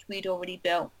knowledge we'd already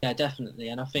built. Yeah, definitely.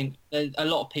 And I think a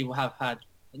lot of people have had,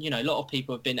 a lot of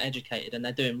people have been educated and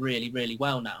they're doing really, really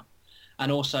well now.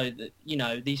 And also,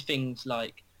 these things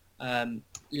like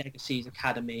Legacies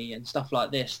Academy and stuff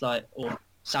like this, or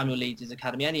Samuel Leeds'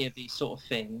 Academy, any of these sort of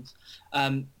things,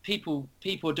 people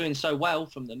are doing so well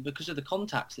from them because of the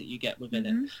contacts that you get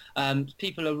within it.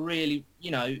 People are really,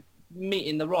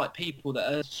 meeting the right people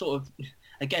that are sort of,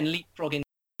 again, leapfrogging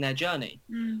their journey.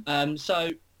 So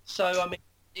I mean,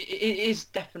 it is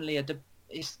definitely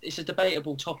it's a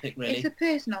debatable topic, really. It's a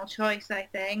personal choice, I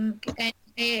think, and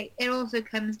it also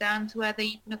comes down to whether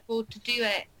you can afford to do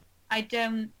it. I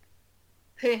don't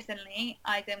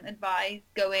advise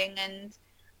going and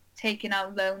taking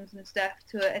out loans and stuff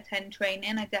to attend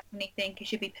training. I definitely think it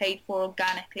should be paid for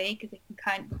organically because it can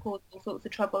kind of cause all sorts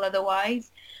of trouble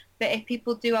otherwise. But if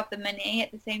people do have the money,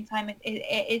 at the same time, it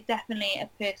is definitely a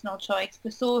personal choice. For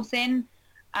sourcing,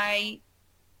 I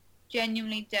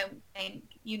genuinely don't think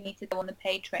you need to go on the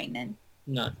paid training.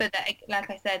 No. But that,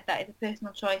 like I said, that is a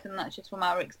personal choice, and that's just from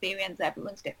our experience.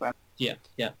 Everyone's different. Yeah.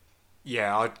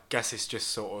 Yeah, I guess it's just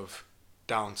sort of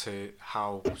down to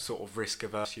how sort of risk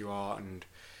averse you are and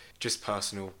just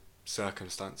personal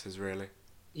circumstances, really.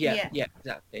 Yeah,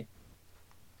 exactly.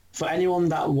 For anyone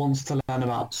that wants to learn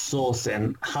about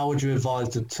sourcing, how would you advise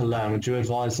them to learn? Would you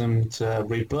advise them to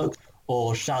read books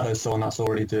or shadow someone that's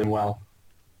already doing well?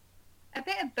 A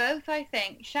bit of both, I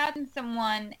think. Shadowing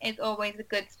someone is always a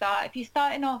good start. If you're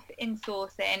starting off in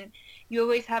sourcing, you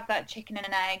always have that chicken and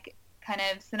an egg kind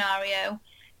of scenario.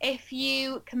 If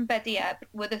you can buddy up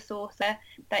with a sourcer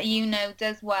that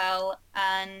does well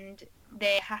and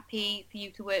they're happy for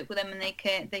you to work with them and they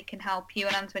can help you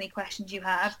and answer any questions you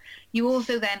have, you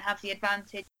also then have the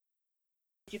advantage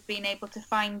of being able to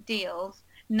find deals,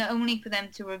 not only for them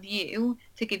to review,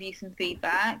 to give you some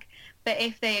feedback, but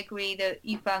if they agree that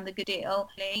you found a good deal,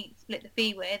 they split the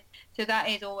fee with. So that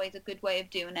is always a good way of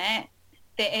doing it.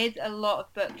 There is a lot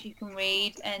of books you can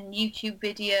read and YouTube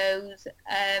videos,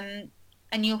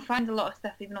 and you'll find a lot of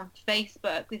stuff even on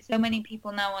Facebook. There's so many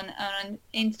people now on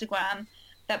Instagram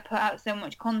that put out so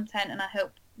much content, and I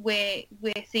hope we're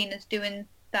seen as doing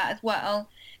that as well,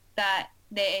 that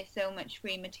there is so much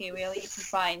free material you can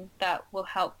find that will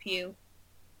help you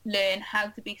learn how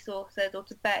to be sourcers or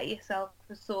to better yourself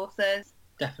as sourcers.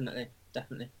 Definitely.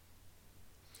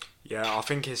 Yeah, I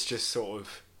think it's just sort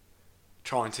of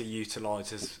trying to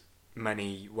utilise as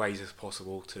many ways as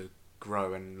possible to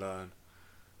grow and learn.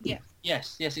 Yeah.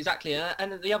 Yes, exactly.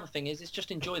 And the other thing is,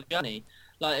 just enjoy the journey.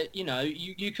 Like,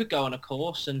 you could go on a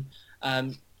course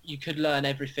and you could learn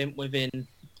everything within,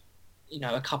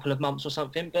 a couple of months or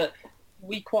something. But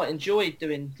we quite enjoyed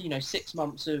doing, 6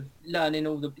 months of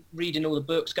reading all the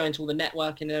books, going to all the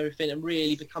networking and everything, and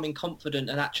really becoming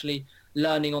confident and actually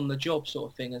learning on the job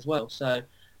sort of thing as well. So,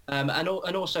 and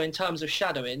also in terms of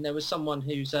shadowing, there was someone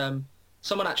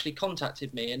someone actually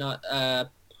contacted me, and I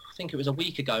think it was a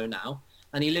week ago now.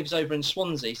 And he lives over in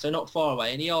Swansea, so not far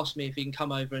away. And he asked me if he can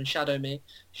come over and shadow me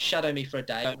for a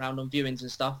day, around on viewings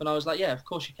and stuff. And I was like, yeah, of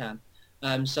course you can.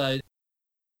 So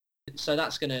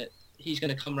he's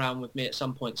gonna come around with me at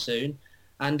some point soon.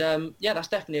 And that's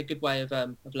definitely a good way of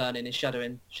learning, is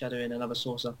shadowing another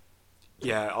sourcer.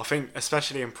 Yeah, I think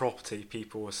especially in property,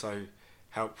 people are so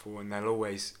helpful, and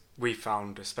we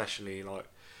found especially, like,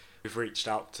 we've reached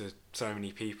out to so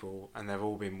many people, and they've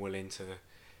all been willing to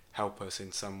help us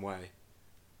in some way.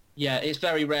 Yeah, it's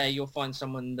very rare you'll find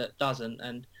someone that doesn't,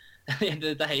 and at the end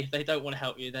of the day, if they don't want to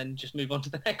help you, then just move on to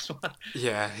the next one.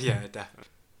 Yeah,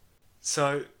 definitely.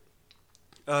 So,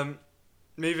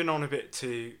 moving on a bit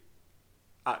to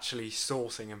actually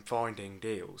sourcing and finding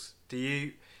deals, do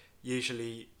you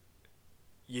usually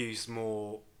use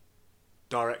more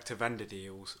direct-to-vendor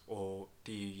deals, or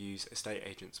do you use estate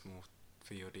agents more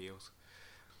for your deals?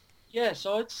 Yeah,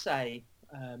 so I'd say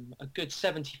a good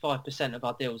 75% of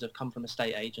our deals have come from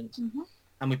estate agents. Mm-hmm.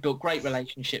 And we've built great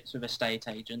relationships with estate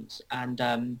agents.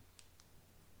 And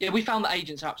we found that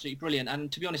agents are absolutely brilliant.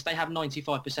 And to be honest, they have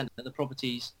 95% of the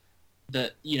properties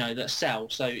that sell.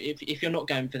 So if you're not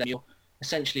going for them, you're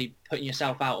essentially putting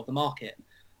yourself out of the market.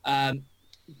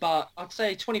 But I'd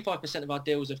say 25% of our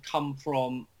deals have come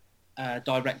from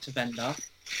direct to vendor,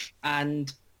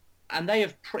 and they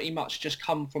have pretty much just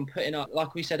come from putting up,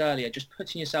 like we said earlier, just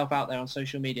putting yourself out there on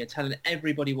social media, telling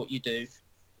everybody what you do,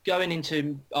 going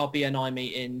into our BNI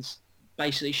meetings,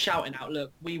 basically shouting out,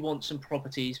 look, we want some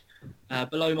properties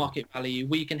below market value.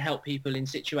 We can help people in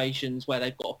situations where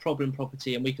they've got a problem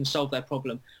property and we can solve their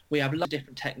problem. We have lots of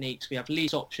different techniques. We have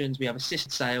lease options. We have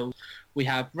assisted sales. We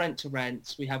have rent to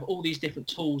rents. We have all these different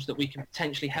tools that we can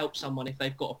potentially help someone if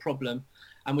they've got a problem.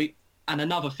 And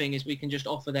another thing is we can just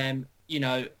offer them,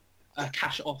 a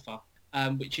cash offer,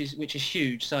 which is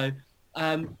huge. So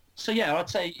yeah, I'd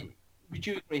say, would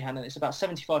you agree, Hannah? It's about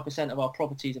 75% of our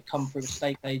properties have come through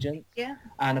estate agents,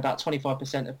 and about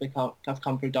 25% have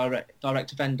come through direct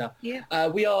to vendor. Yeah.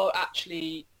 We are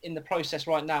actually in the process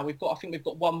right now. I think we've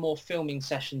got one more filming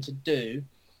session to do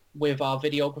with our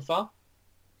videographer,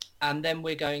 and then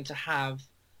we're going to have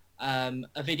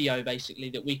a video basically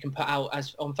that we can put out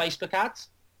as on Facebook ads.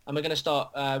 And we're going to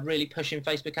start really pushing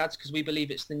Facebook ads because we believe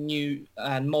it's the new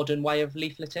and modern way of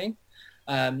leafleting.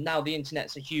 Now the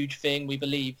internet's a huge thing. We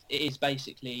believe it is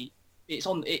basically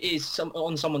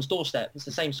on someone's doorstep. It's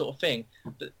the same sort of thing,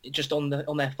 but just on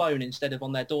their phone instead of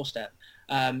on their doorstep.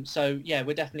 So yeah,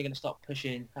 we're definitely going to start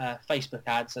pushing Facebook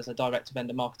ads as a direct to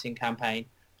vendor marketing campaign,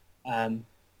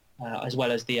 as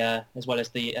well as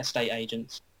the estate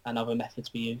agents and other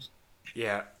methods we use.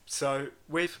 Yeah. So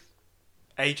with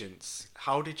agents,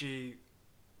 how did you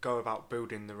go about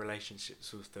building the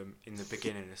relationships with them in the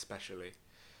beginning, especially?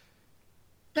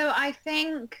 So I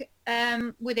think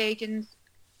with agents,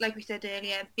 like we said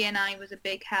earlier, BNI was a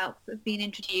big help of being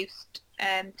introduced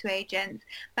to agents.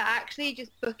 But actually,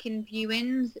 just booking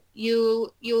viewings,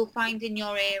 you'll find in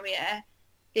your area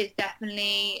there's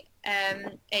definitely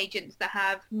agents that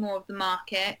have more of the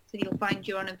market, so you'll find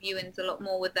you're on a viewings a lot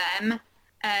more with them.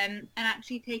 And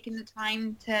actually taking the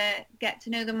time to get to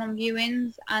know them on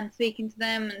viewings and speaking to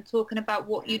them and talking about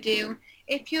what you do.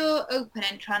 If you're open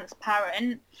and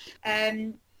transparent,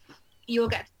 you'll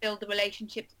get to build the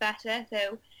relationships better.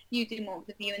 So you do more of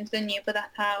the viewings than you, but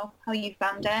that's how you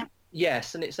found it.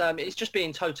 Yes, and it's just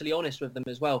being totally honest with them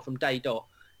as well from day dot.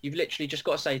 You've literally just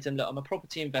got to say to them, look, I'm a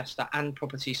property investor and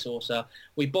property sourcer.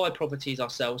 We buy properties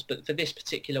ourselves, but for this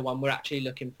particular one, we're actually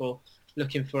looking for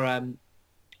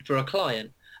a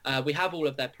client. We have all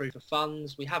of their proof of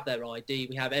funds, we have their ID,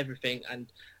 we have everything,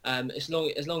 and as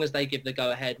long as they give the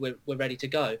go ahead, we're ready to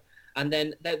go. And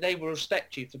then they will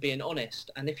respect you for being honest.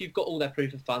 And if you've got all their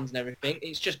proof of funds and everything,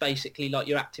 it's just basically like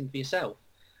you're acting for yourself.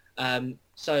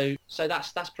 So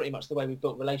that's pretty much the way we've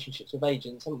built relationships with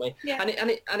agents, haven't we? Yeah.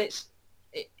 And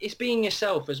it's being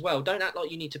yourself as well. Don't act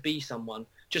like you need to be someone.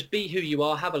 Just be who you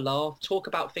are. Have a laugh. Talk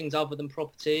about things other than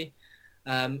property.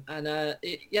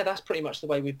 That's pretty much the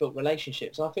way we've built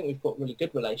relationships. I think we've got really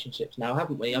good relationships now,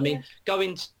 haven't we? I mean,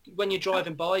 when you're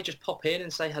driving by, just pop in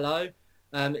and say hello.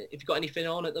 If you've got anything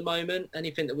on at the moment,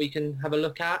 anything that we can have a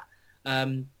look at.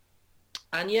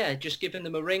 Just giving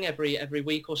them a ring every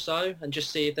week or so and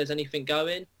just see if there's anything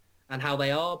going and how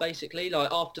they are, basically. Like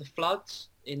after the floods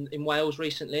in Wales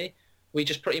recently, we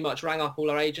just pretty much rang up all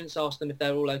our agents, asked them if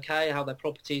they're all okay, how their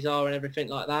properties are and everything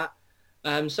like that.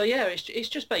 It's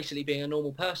just basically being a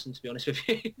normal person, to be honest with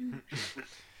you.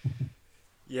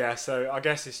 Yeah, so I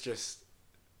guess it's just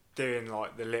doing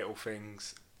like the little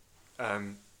things,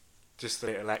 just a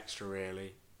little extra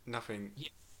really. Nothing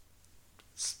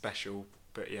special,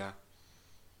 but yeah.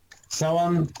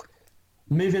 So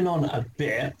moving on a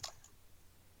bit,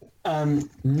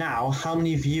 now how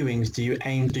many viewings do you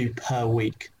aim to do per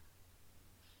week?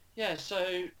 Yeah,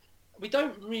 so we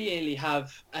don't really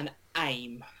have an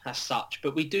aim as such,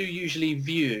 but we do usually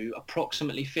view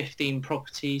approximately 15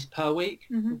 properties per week.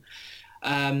 Mm-hmm.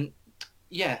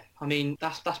 I mean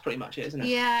that's pretty much it, isn't it?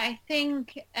 Yeah, I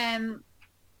think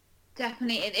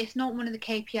definitely it's not one of the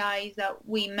KPIs that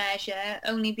we measure,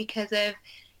 only because of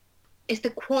it's the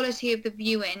quality of the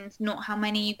viewings, not how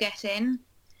many you get in.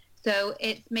 So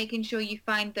it's making sure you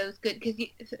find those good, because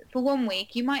for 1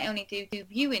 week you might only do 2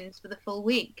 viewings for the full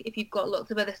week if you've got lots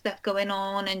of other stuff going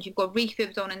on and you've got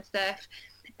refurbs on and stuff.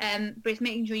 But it's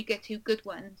making sure you get 2 good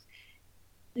ones.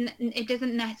 It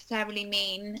doesn't necessarily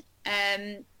mean,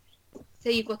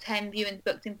 say you've got 10 viewings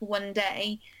booked in for one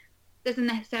day, doesn't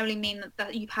necessarily mean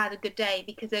that you've had a good day,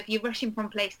 because if you're rushing from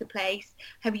place to place,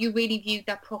 have you really viewed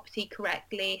that property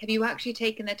correctly? Have you actually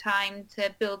taken the time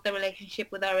to build the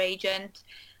relationship with our agent?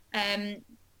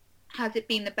 Has it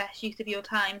been the best use of your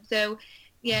time? So,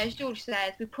 yeah, as George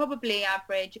says, we probably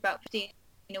average about 15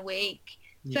 a week.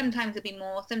 Yeah. Sometimes it'll be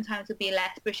more, sometimes it'll be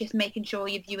less, but it's just making sure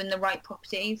you're viewing the right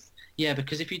properties. Yeah,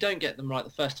 because if you don't get them right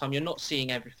the first time, you're not seeing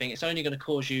everything. It's only going to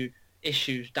cause you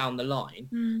issues down the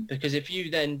line. Because if you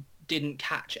then didn't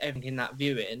catch everything in that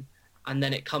viewing, and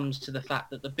then it comes to the fact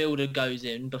that the builder goes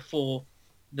in before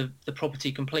the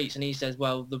property completes and he says,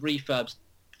 well, the refurb's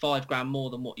 $5,000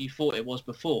 more than what you thought it was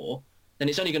before, then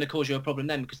it's only going to cause you a problem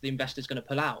then, because the investor's going to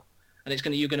pull out, and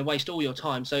you're going to waste all your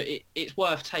time. So it's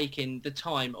worth taking the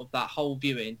time of that whole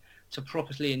viewing to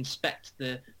properly inspect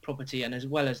the property, and as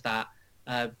well as that,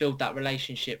 build that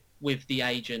relationship with the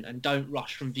agent, and don't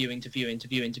rush from viewing to viewing to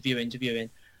viewing to viewing to viewing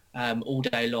all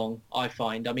day long. I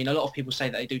find, I mean, a lot of people say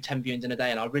that they do 10 viewings in a day,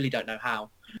 and I really don't know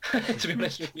how. To be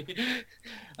honest with you,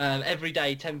 every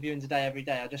day, 10 viewings a day, every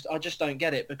day. I just don't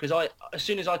get it, because as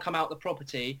soon as I come out the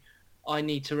property, I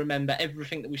need to remember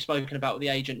everything that we've spoken about with the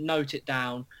agent, note it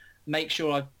down, make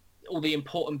sure all the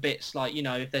important bits, like, you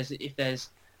know, if there's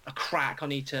a crack, I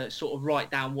need to sort of write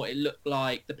down what it looked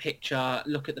like, the picture,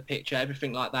 look at the picture,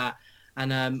 everything like that.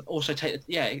 And also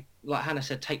like Hannah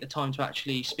said, take the time to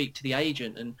actually speak to the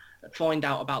agent and find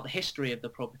out about the history of the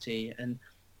property and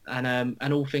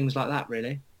all things like that,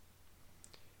 really.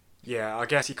 Yeah, I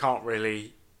guess you can't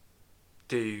really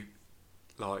do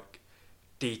like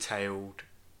detailed,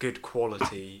 good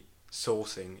quality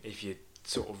sourcing if you're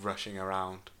sort of rushing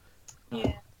around.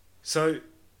 Yeah. So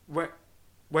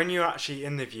when you're actually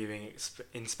in the viewing,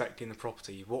 inspecting the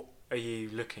property, what are you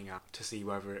looking at to see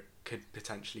whether it could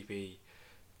potentially be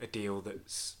a deal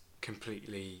that's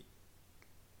completely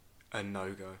a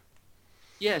no-go?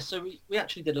 Yeah, so we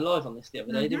actually did a live on this the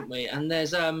other day, didn't we? And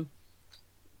there's the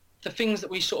things that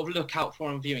we sort of look out for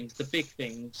on viewings, the big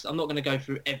things. I'm not going to go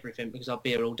through everything because I'll be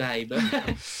here all day, but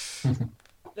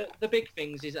the big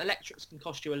things is electrics can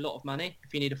cost you a lot of money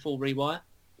if you need a full rewire.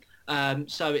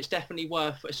 So it's definitely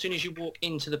worth, as soon as you walk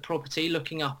into the property,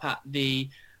 looking up at the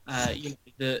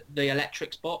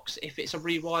electrics box. If it's a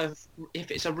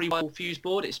rewire fuse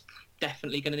board, it's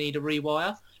definitely going to need a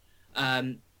rewire.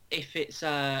 If it's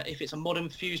a modern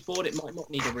fuse board, it might not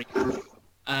need a rewire.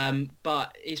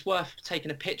 But it's worth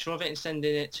taking a picture of it and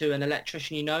sending it to an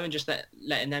electrician you know, and just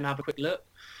letting them have a quick look.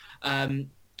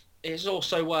 It's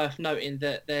also worth noting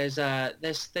that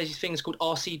there's these things called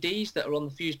RCDs that are on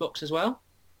the fuse box as well,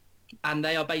 and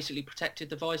they are basically protected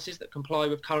devices that comply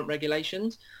with current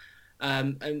regulations.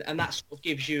 And that sort of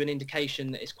gives you an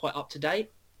indication that it's quite up to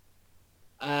date.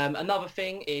 Another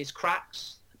thing is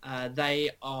cracks.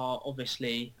 They are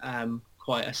obviously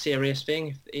quite a serious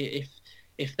thing if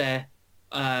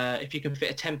you can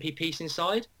fit a 10p piece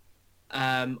inside,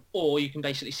 or you can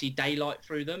basically see daylight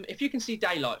through them. If you can see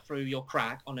daylight through your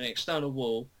crack on an external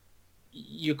wall,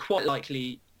 it's quite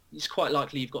likely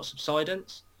you've got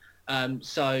subsidence.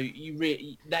 So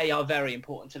they are very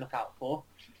important to look out for.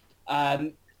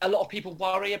 A lot of people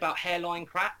worry about hairline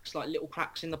cracks, like little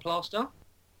cracks in the plaster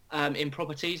in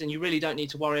properties, and you really don't need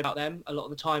to worry about them. A lot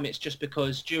of the time it's just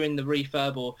because during the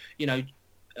refurb, or, you know,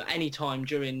 any time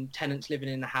during tenants living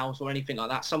in the house or anything like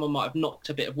that, someone might have knocked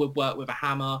a bit of woodwork with a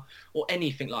hammer or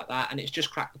anything like that, and it's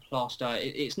just cracked the plaster.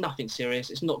 It's nothing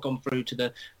serious. It's not gone through to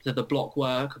the block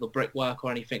work or the brickwork or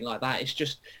anything like that. It's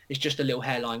just a little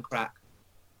hairline crack.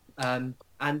 And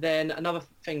then another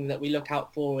thing that we look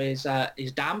out for is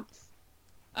damp.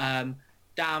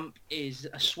 Damp is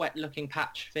a sweat-looking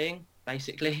patch thing,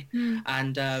 basically,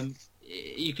 and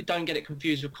don't get it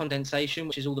confused with condensation,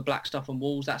 which is all the black stuff on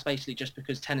walls. That's basically just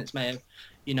because tenants may have,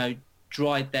 you know,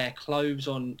 dried their clothes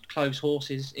on clothes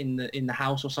horses in the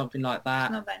house or something like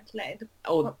that. Not ventilated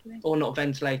properly. Or not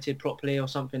ventilated properly or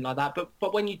something like that.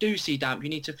 But when you do see damp, you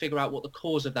need to figure out what the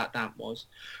cause of that damp was.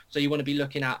 So you want to be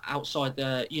looking at outside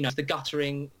the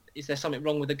guttering. Is there something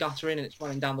wrong with the guttering and it's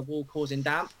running down the wall causing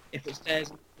damp? If it's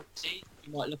stairs, you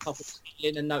might look up at the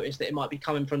ceiling and notice that it might be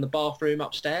coming from the bathroom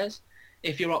upstairs.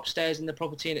 If you're upstairs in the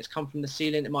property and it's come from the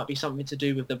ceiling, it might be something to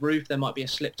do with the roof. There might be a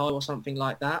slip tile or something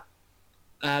like that.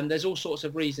 There's all sorts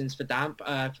of reasons for damp.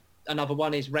 Another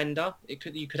one is render.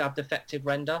 You could have defective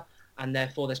render, and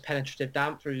therefore there's penetrative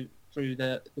damp through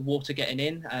the water getting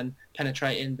in and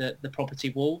penetrating the property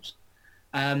walls.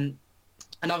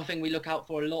 Another thing we look out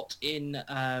for a lot in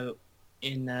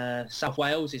South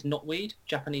Wales is knotweed,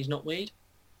 Japanese knotweed.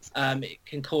 It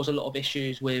can cause a lot of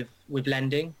issues with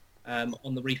lending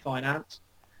on the refinance.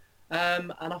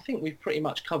 And I think we've pretty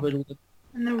much covered all the...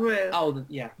 And the roof. Oh,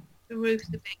 yeah. The roof's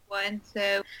the big one.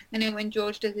 So I know when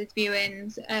George does his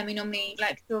viewings, he normally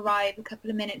likes to arrive a couple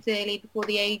of minutes early before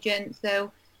the agent, so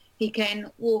he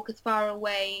can walk as far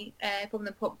away from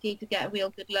the property to get a real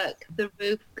good look at the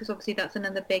roof, because obviously that's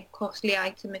another big costly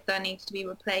item if that needs to be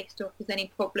replaced or if there's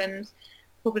any problems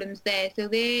there. So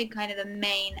they're kind of the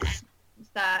main elements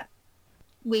that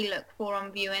we look for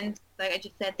on viewings. Like I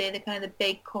just said, they're the kind of the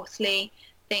big costly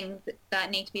things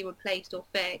that need to be replaced or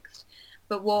fixed.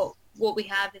 But what we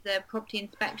have is a property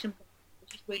inspection process,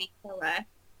 which is really thorough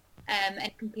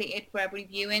and completed for every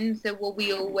viewing. So what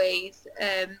we always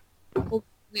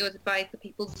advise that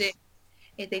people do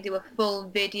is they do a full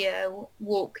video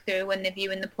walkthrough when they're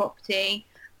viewing the property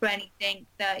for anything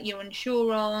that you're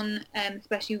unsure on,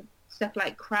 especially stuff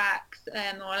like cracks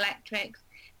or electrics.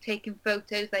 Taking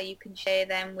photos that you can share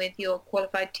them with your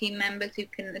qualified team members who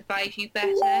can advise you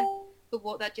better. But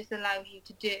what that just allows you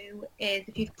to do is,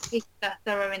 if you've taken a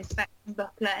thorough inspection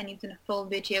booklet and you've done a full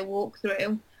video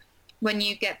walkthrough, when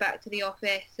you get back to the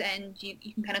office and you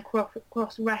can kind of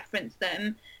cross-reference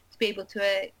them to be able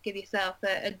to give yourself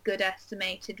a good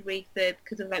estimated refurb,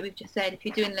 because of, like we've just said, if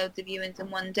you're doing loads of viewings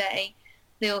in one day,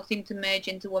 they all seem to merge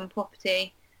into one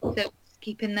property. So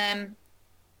keeping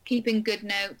good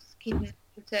notes, keeping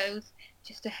photos,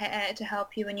 just to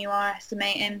help you when you are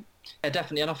estimating. Yeah,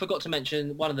 definitely. And I forgot to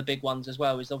mention one of the big ones as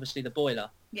well is obviously the boiler.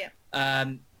 Yeah.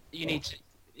 You need to.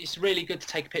 It's really good to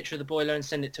take a picture of the boiler and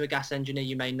send it to a gas engineer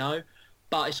you may know,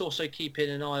 but it's also keeping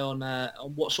an eye on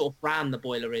what sort of brand the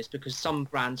boiler is, because some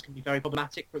brands can be very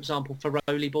problematic. For example,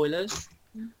 Ferroli boilers.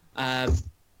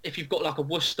 If you've got like a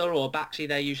Worcester or a Baxi,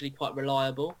 they're usually quite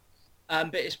reliable.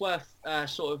 But it's worth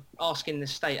sort of asking the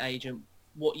estate agent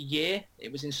what year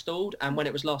it was installed and when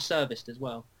it was last serviced as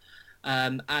well.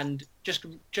 And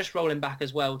just rolling back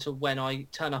as well to when I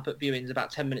turn up at viewings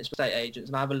about 10 minutes with estate agents,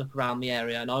 and I have a look around the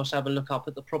area, and I also have a look up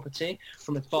at the property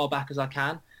from as far back as I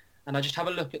can, and I just have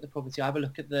a look at the property. I have a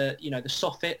look at the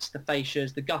soffits, the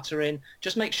fascias, the guttering,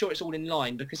 just make sure it's all in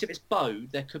line, because if it's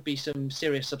bowed, there could be some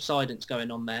serious subsidence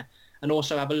going on there. And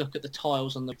also have a look at the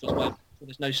tiles on the roof as well, so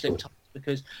there's no slip tiles,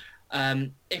 because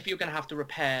if you're going to have to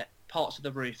repair parts of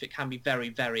the roof, it can be very,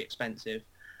 very expensive.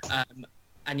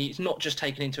 And it's not just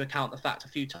taking into account the fact a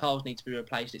few tiles need to be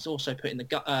replaced. It's also putting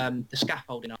the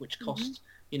scaffolding up, which costs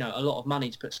a lot of money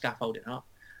to put scaffolding up.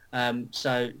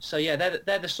 So yeah,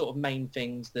 they're the sort of main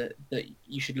things that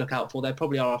you should look out for. There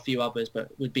probably are a few others, but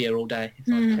we'd be here all day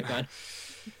if I kept going.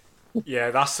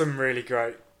 Yeah, that's some really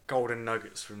great golden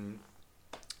nuggets from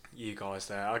you guys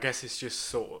there. I guess it's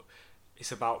just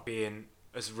it's about being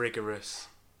as rigorous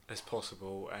as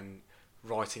possible and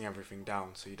writing everything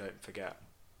down so you don't forget.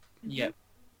 Yeah.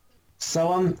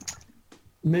 So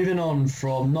moving on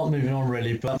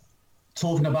really, but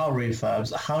talking about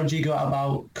refurbs, how do you go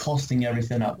about costing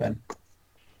everything up then?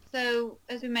 So,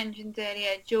 as we mentioned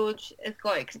earlier, George has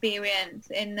got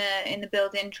experience in the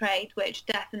building trade, which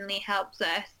definitely helps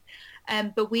us.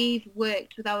 But we've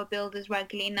worked with our builders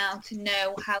regularly now to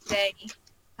know what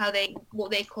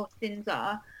their costings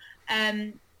are.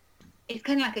 It's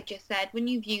kind of like I just said, when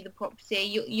you view the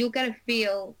property, you'll get a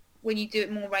feel when you do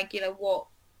it more regular what,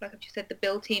 like I've just said, the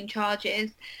build team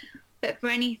charges. But for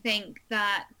anything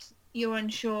that you're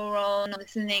unsure on, or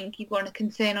there's something you've got a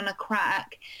concern on, a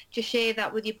crack, just share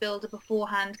that with your builder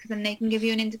beforehand, because then they can give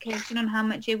you an indication on how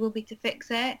much it will be to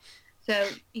fix it. So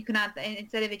you can add that,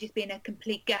 instead of it just being a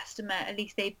complete guesstimate, at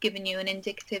least they've given you an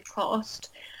indicative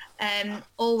cost.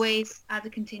 Always add a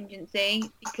contingency,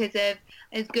 because of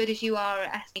as good as you are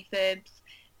at refurbs,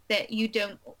 that you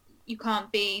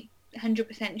can't be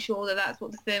 100% sure that that's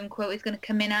what the firm quote is going to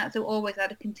come in at, so always add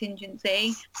a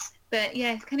contingency. But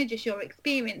yeah, it's kind of just your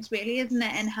experience really, isn't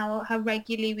it, and how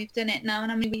regularly we've done it now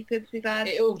and how many refurbs we've had.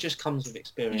 It all just comes with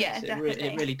experience. Yeah, definitely.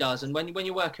 It really does. And when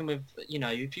you're working with,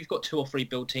 if you've got 2 or 3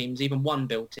 build teams, even one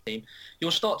build team,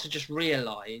 you'll start to just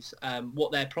realise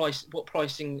what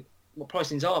pricings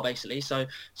are basically. So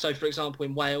for example,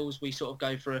 in Wales, we sort of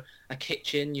go for a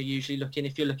kitchen. If you're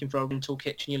looking for a rental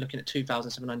kitchen, you're looking at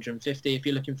 2,750. If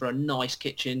you're looking for a nice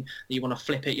kitchen that you want to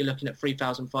flip it, you're looking at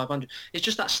 3,500. It's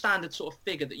just that standard sort of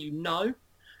figure that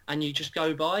and you just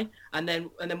go by. And then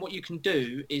what you can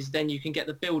do is then you can get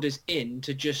the builders in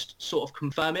to just sort of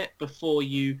confirm it before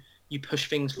you push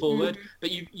things forward.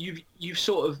 But you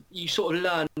sort of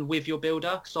learn with your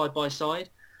builder side by side,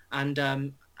 and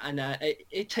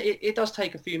it does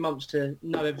take a few months to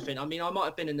know everything. I mean, I might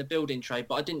have been in the building trade,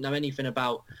 but I didn't know anything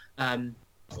about, the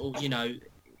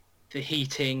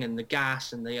heating and the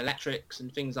gas and the electrics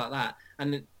and things like that.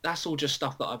 And that's all just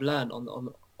stuff that I've learned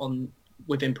on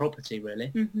within property,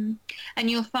 really. Mm-hmm. And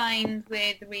you'll find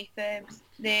with refurbs,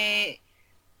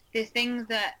 there's things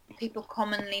that people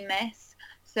commonly miss.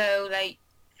 So, like,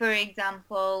 for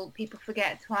example, people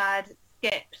forget to add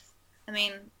skips. I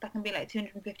mean, that can be like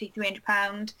 £250,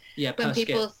 £300. Yeah, when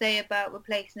people say about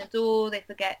replacing a door, they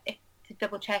forget to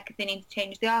double check if they need to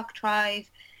change the architraves.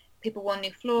 People want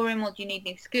new flooring, or do you need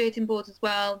new skirting boards as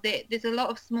well? There's a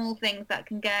lot of small things that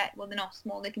can get, well, they're not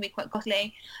small, they can be quite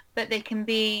costly, but they can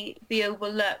be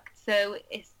overlooked. So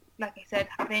it's, like I said,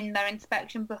 having their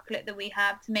inspection booklet that we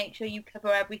have to make sure you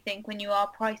cover everything when you are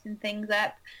pricing things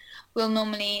up. We'll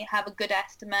normally have a good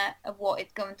estimate of what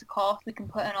it's going to cost. We can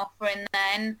put an offer in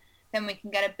then we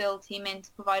can get a build team in to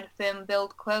provide a firm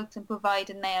build quote, and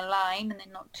providing they align and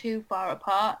they're not too far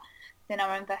apart, then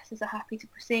our investors are happy to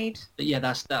proceed. But yeah,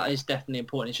 that is definitely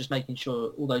important. It's just making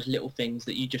sure all those little things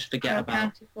that you just forget Are about.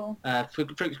 accounted for.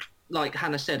 Like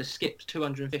Hannah said, a skip's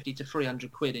 250 to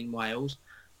 300 quid in Wales,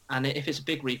 and if it's a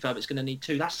big refurb, it's going to need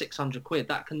two. That's 600 quid.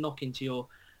 That can knock into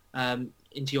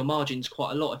your margins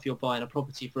quite a lot if you're buying a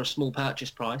property for a small purchase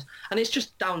price. And it's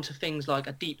just down to things like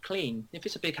a deep clean. If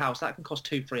it's a big house, that can cost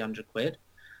 200-300 quid.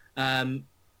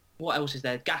 What else is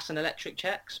there? Gas and electric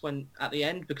checks when at the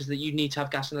end, because you need to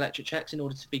have gas and electric checks in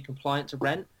order to be compliant to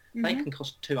rent. They can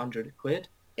cost 200 quid.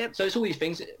 Yep. So it's all these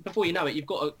things. Before you know it,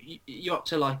 you're up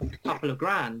to like a couple of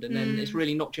grand, and then it's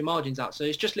really knocked your margins out. So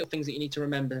it's just little things that you need to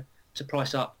remember to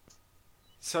price up.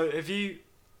 So have you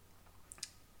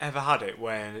ever had it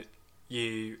where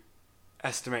you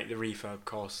estimate the refurb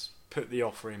costs, put the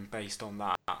offer in based on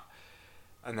that,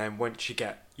 and then once you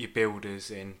get your builders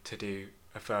in to do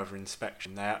a further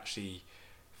inspection, they actually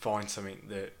find something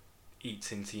that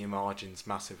eats into your margins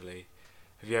massively?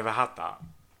 Have you ever had that?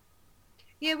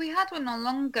 Yeah, we had one not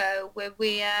long ago where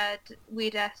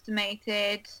we'd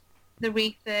estimated the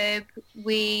refurb,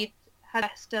 we'd had an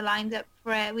investor lined up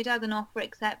for it, we'd had an offer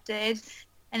accepted,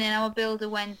 and then our builder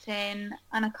went in,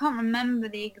 and I can't remember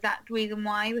the exact reason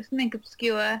why. It was something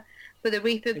obscure, but the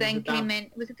refurb then came in.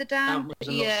 Was it the damp? That was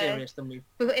a lot serious than we.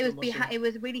 But it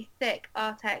was really thick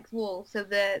Artex wall, so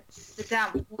the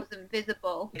damp wasn't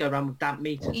visible. Go around with damp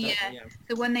meters. Yeah.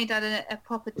 So when they'd had a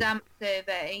proper damp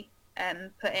survey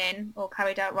put in, or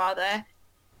carried out rather,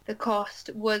 the cost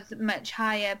was much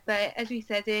higher. But as we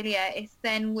said earlier, it's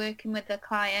then working with the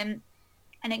client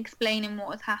and explaining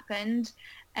what has happened.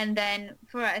 And then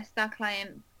for us, that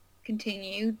client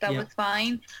continued. That was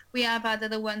fine. We have had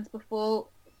other ones before.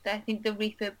 I think the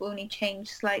refurb only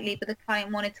changed slightly, but the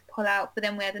client wanted to pull out. But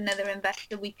then we had another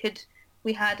investor we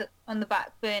had on the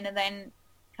back burner, then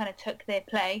kind of took their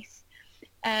place.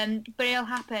 But it'll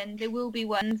happen. There will be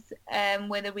ones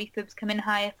where the refurbs come in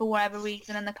higher for whatever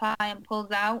reason and the client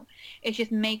pulls out. It's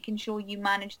just making sure you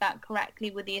manage that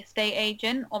correctly with the estate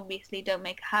agent. Obviously, don't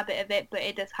make a habit of it, but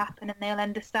it does happen and they'll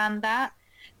understand that.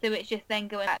 So it's just then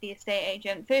going back to the estate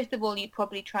agent. First of all, you'd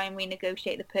probably try and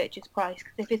renegotiate the purchase price,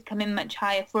 because if it's come in much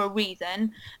higher for a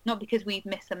reason, not because we've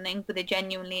missed something, but it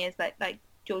genuinely is like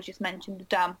George just mentioned, the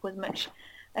damp was much...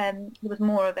 there was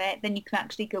more of it, then you can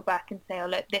actually go back and say, oh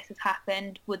look, this has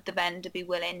happened, would the vendor be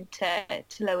willing to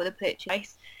lower the purchase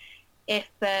price? If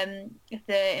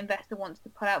the investor wants to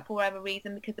pull out for whatever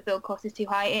reason because the build cost is too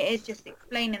high, it is just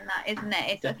explaining that, isn't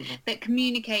it? It's that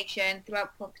communication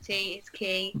throughout property is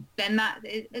key. Then that,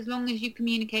 as long as you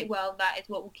communicate well, that is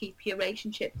what will keep your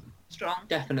relationship strong.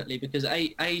 Definitely, because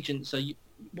agents are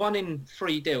 1 in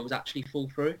 3 deals actually fall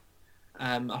through.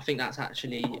 I think that's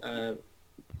actually a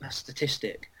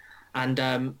statistic,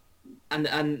 and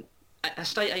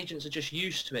estate agents are just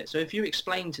used to it. So if you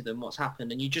explain to them what's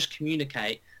happened and you just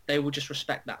communicate, they will just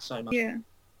respect that so much.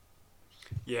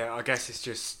 Yeah, I guess it's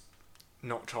just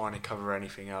not trying to cover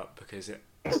anything up, because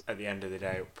at the end of the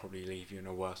day, it'll probably leave you in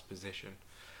a worse position.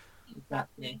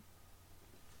 Exactly.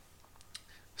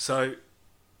 So,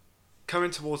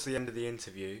 coming towards the end of the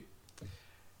interview,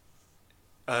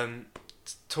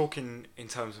 talking in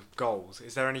terms of goals,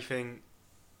 is there anything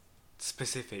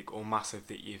specific or massive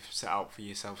that you've set out for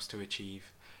yourselves to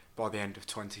achieve by the end of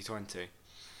 2020?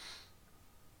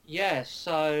 Yeah,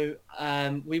 so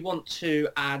we want to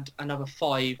add another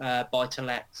 5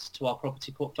 buy-to-lets to our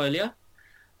property portfolio,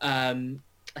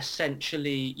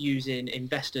 essentially using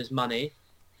investors' money,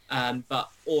 but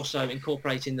also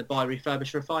incorporating the buy,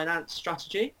 refurbish, refinance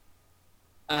strategy.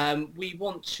 We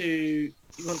want to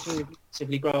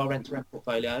aggressively grow our rent-to-rent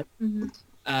portfolio.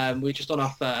 Mm-hmm. We're just on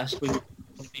our first. We want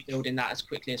to be building that as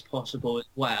quickly as possible as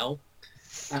well.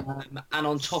 And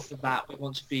on top of that, we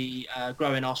want to be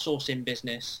growing our sourcing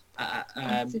business.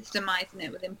 And systemising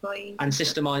it with employees. And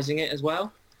systemising it as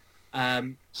well.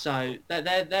 So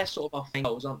they're sort of our main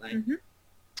goals, aren't they?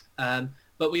 Mm-hmm.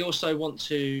 But we also want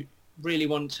to,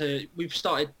 we've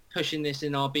started pushing this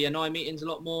in our BNI meetings a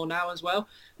lot more now as well.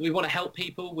 We want to help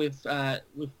people with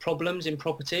problems in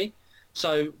property.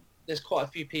 So there's quite a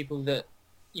few people that,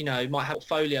 might have a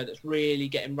portfolio that's really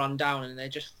getting run down and they're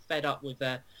just fed up with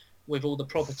all the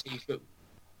properties, but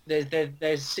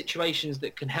there's situations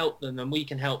that can help them and we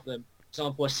can help them. For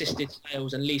example, assisted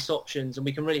sales and lease options, and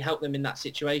we can really help them in that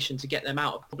situation to get them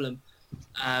out of problem.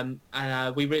 And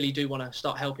we really do want to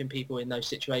start helping people in those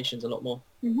situations a lot more.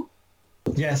 Mm-hmm.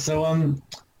 Yeah, so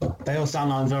they all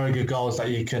sound like very good goals that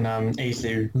you can not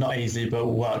easily, but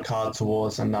work hard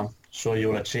towards, and I'm sure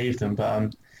you'll achieve them.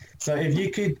 But so if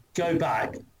you could go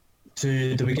back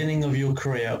to the beginning of your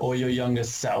career or your younger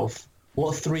self,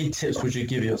 what 3 tips would you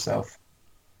give yourself?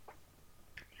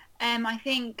 I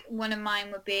think one of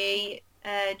mine would be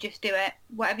just do it.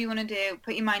 Whatever you want to do,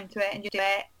 put your mind to it and just do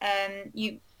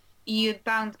it. You're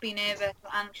bound to be nervous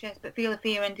or anxious, but feel the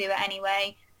fear and do it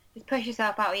anyway. Just push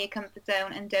yourself out of your comfort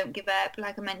zone and don't give up.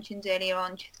 Like I mentioned earlier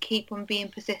on, just keep on being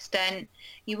persistent.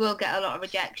 You will get a lot of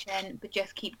rejection, but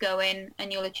just keep going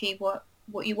and you'll achieve what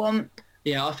you want.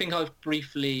 Yeah, I think I've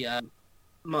briefly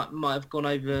might have gone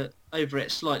over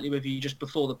it slightly with you just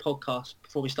before the podcast,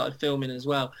 before we started filming as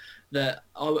well. That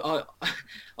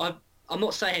I'm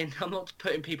not saying, I'm not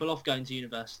putting people off going to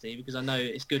university, because I know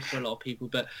it's good for a lot of people,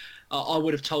 but I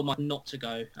would have told myself not to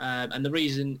go. And the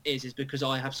reason is because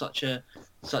I have such a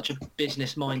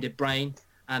business-minded brain,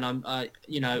 and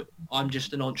I'm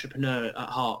just an entrepreneur at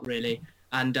heart, really.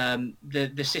 And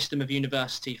the system of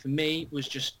university for me was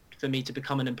just for me to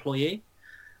become an employee.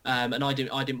 And I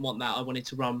didn't want that. I wanted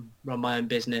to run my own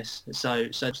business. So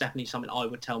it's definitely something I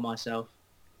would tell myself.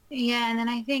 Yeah, and then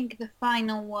I think the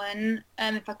final one,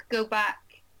 if I could go back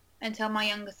and tell my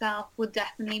younger self, would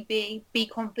definitely be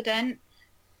confident.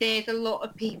 There's a lot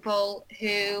of people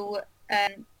who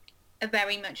are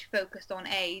very much focused on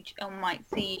age and might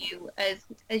see you as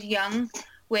young,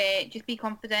 where just be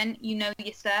confident, you know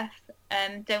your stuff.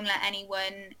 Don't let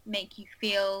anyone make you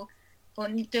feel, or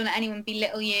don't let anyone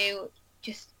belittle you.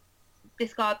 Just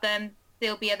discard them.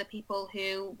 There'll be other people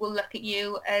who will look at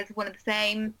you as one of the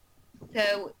same.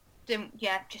 So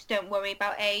just don't worry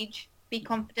about age. Be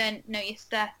confident, know your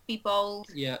stuff, be bold.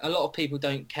 Yeah, a lot of people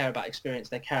don't care about experience,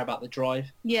 they care about the drive.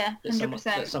 Yeah, 100%.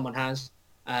 That someone has.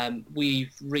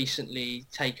 We've recently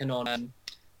taken on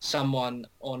someone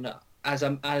on as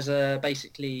a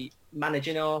basically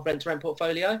managing our rent-to-rent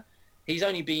portfolio. He's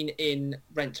only been in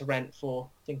rent-to-rent for,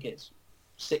 I think it's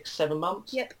 6-7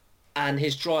 months. Yep. And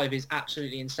his drive is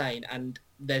absolutely insane, and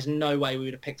there's no way we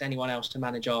would have picked anyone else to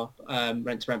manage our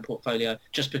rent-to-rent portfolio,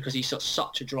 just because he's got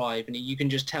such a drive. And you can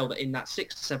just tell that in that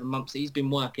 6 to 7 months that he's been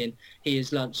working, he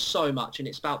has learned so much, and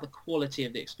it's about the quality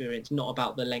of the experience, not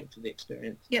about the length of the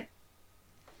experience. Yep.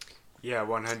 Yeah,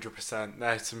 100%.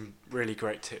 There's some really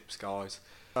great tips, guys.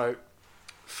 So,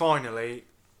 finally,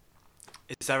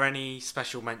 is there any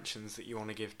special mentions that you want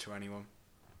to give to anyone?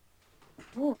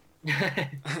 Ooh. I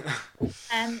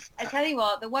tell you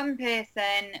what, the one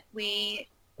person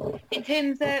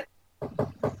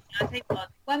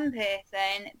one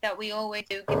person that we always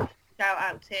do give a shout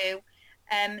out to,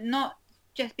 not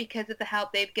just because of the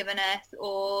help they've given us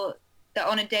or that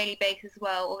on a daily basis as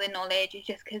well, or their knowledge, is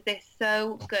just because they're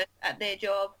so good at their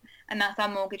job, and that's our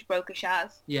mortgage broker,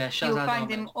 Shaz. Yeah, Shaz. You'll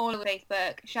find him all over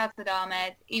Facebook, Shaz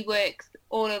Ahmed. He works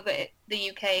all over the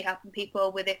UK helping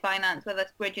people with their finance, whether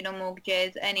it's bridging or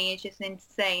mortgages, and he is just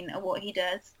insane at what he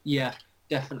does. Yeah,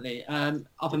 definitely.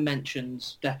 Other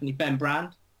mentions, definitely Ben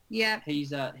Brand. Yeah. He's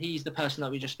the person that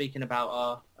we were just speaking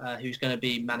about, who's going to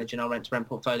be managing our rent-to-rent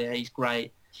portfolio. He's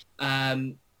great.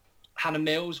 Hannah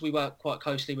Mills, we work quite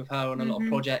closely with her on a lot of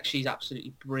projects. She's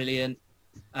absolutely brilliant.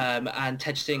 And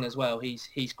Tej Singh as well.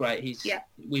 He's great.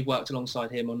 We've worked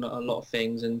alongside him on a lot of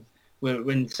things, and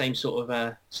we're in the same sort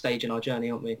of stage in our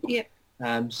journey, aren't we?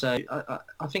 Yeah. So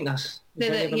I think that's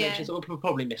mentions. We'll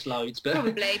probably miss loads, but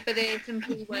probably. But there's some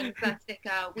key ones that stick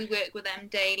out. We work with them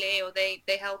daily, or they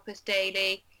help us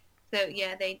daily. So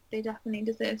yeah, they definitely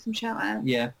deserve some shout out.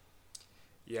 Yeah.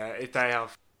 Yeah, if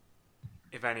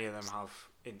any of them have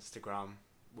Instagram,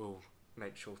 we'll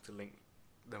make sure to link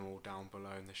them all down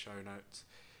below in the show notes.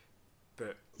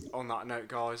 But on that note,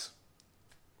 guys,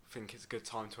 I think it's a good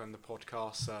time to end the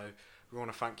podcast. So we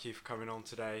want to thank you for coming on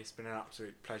today. It's been an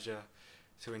absolute pleasure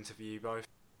to interview you both.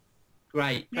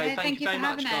 Great. Yeah, thank you very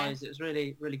much, guys. us. It was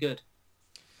really, really good.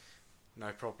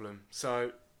 No problem.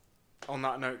 So on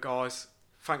that note, guys,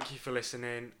 thank you for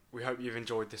listening. We hope you've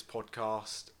enjoyed this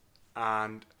podcast,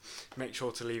 and make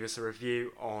sure to leave us a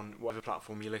review on whatever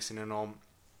platform you're listening on,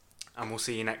 and we'll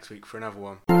see you next week for another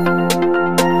one.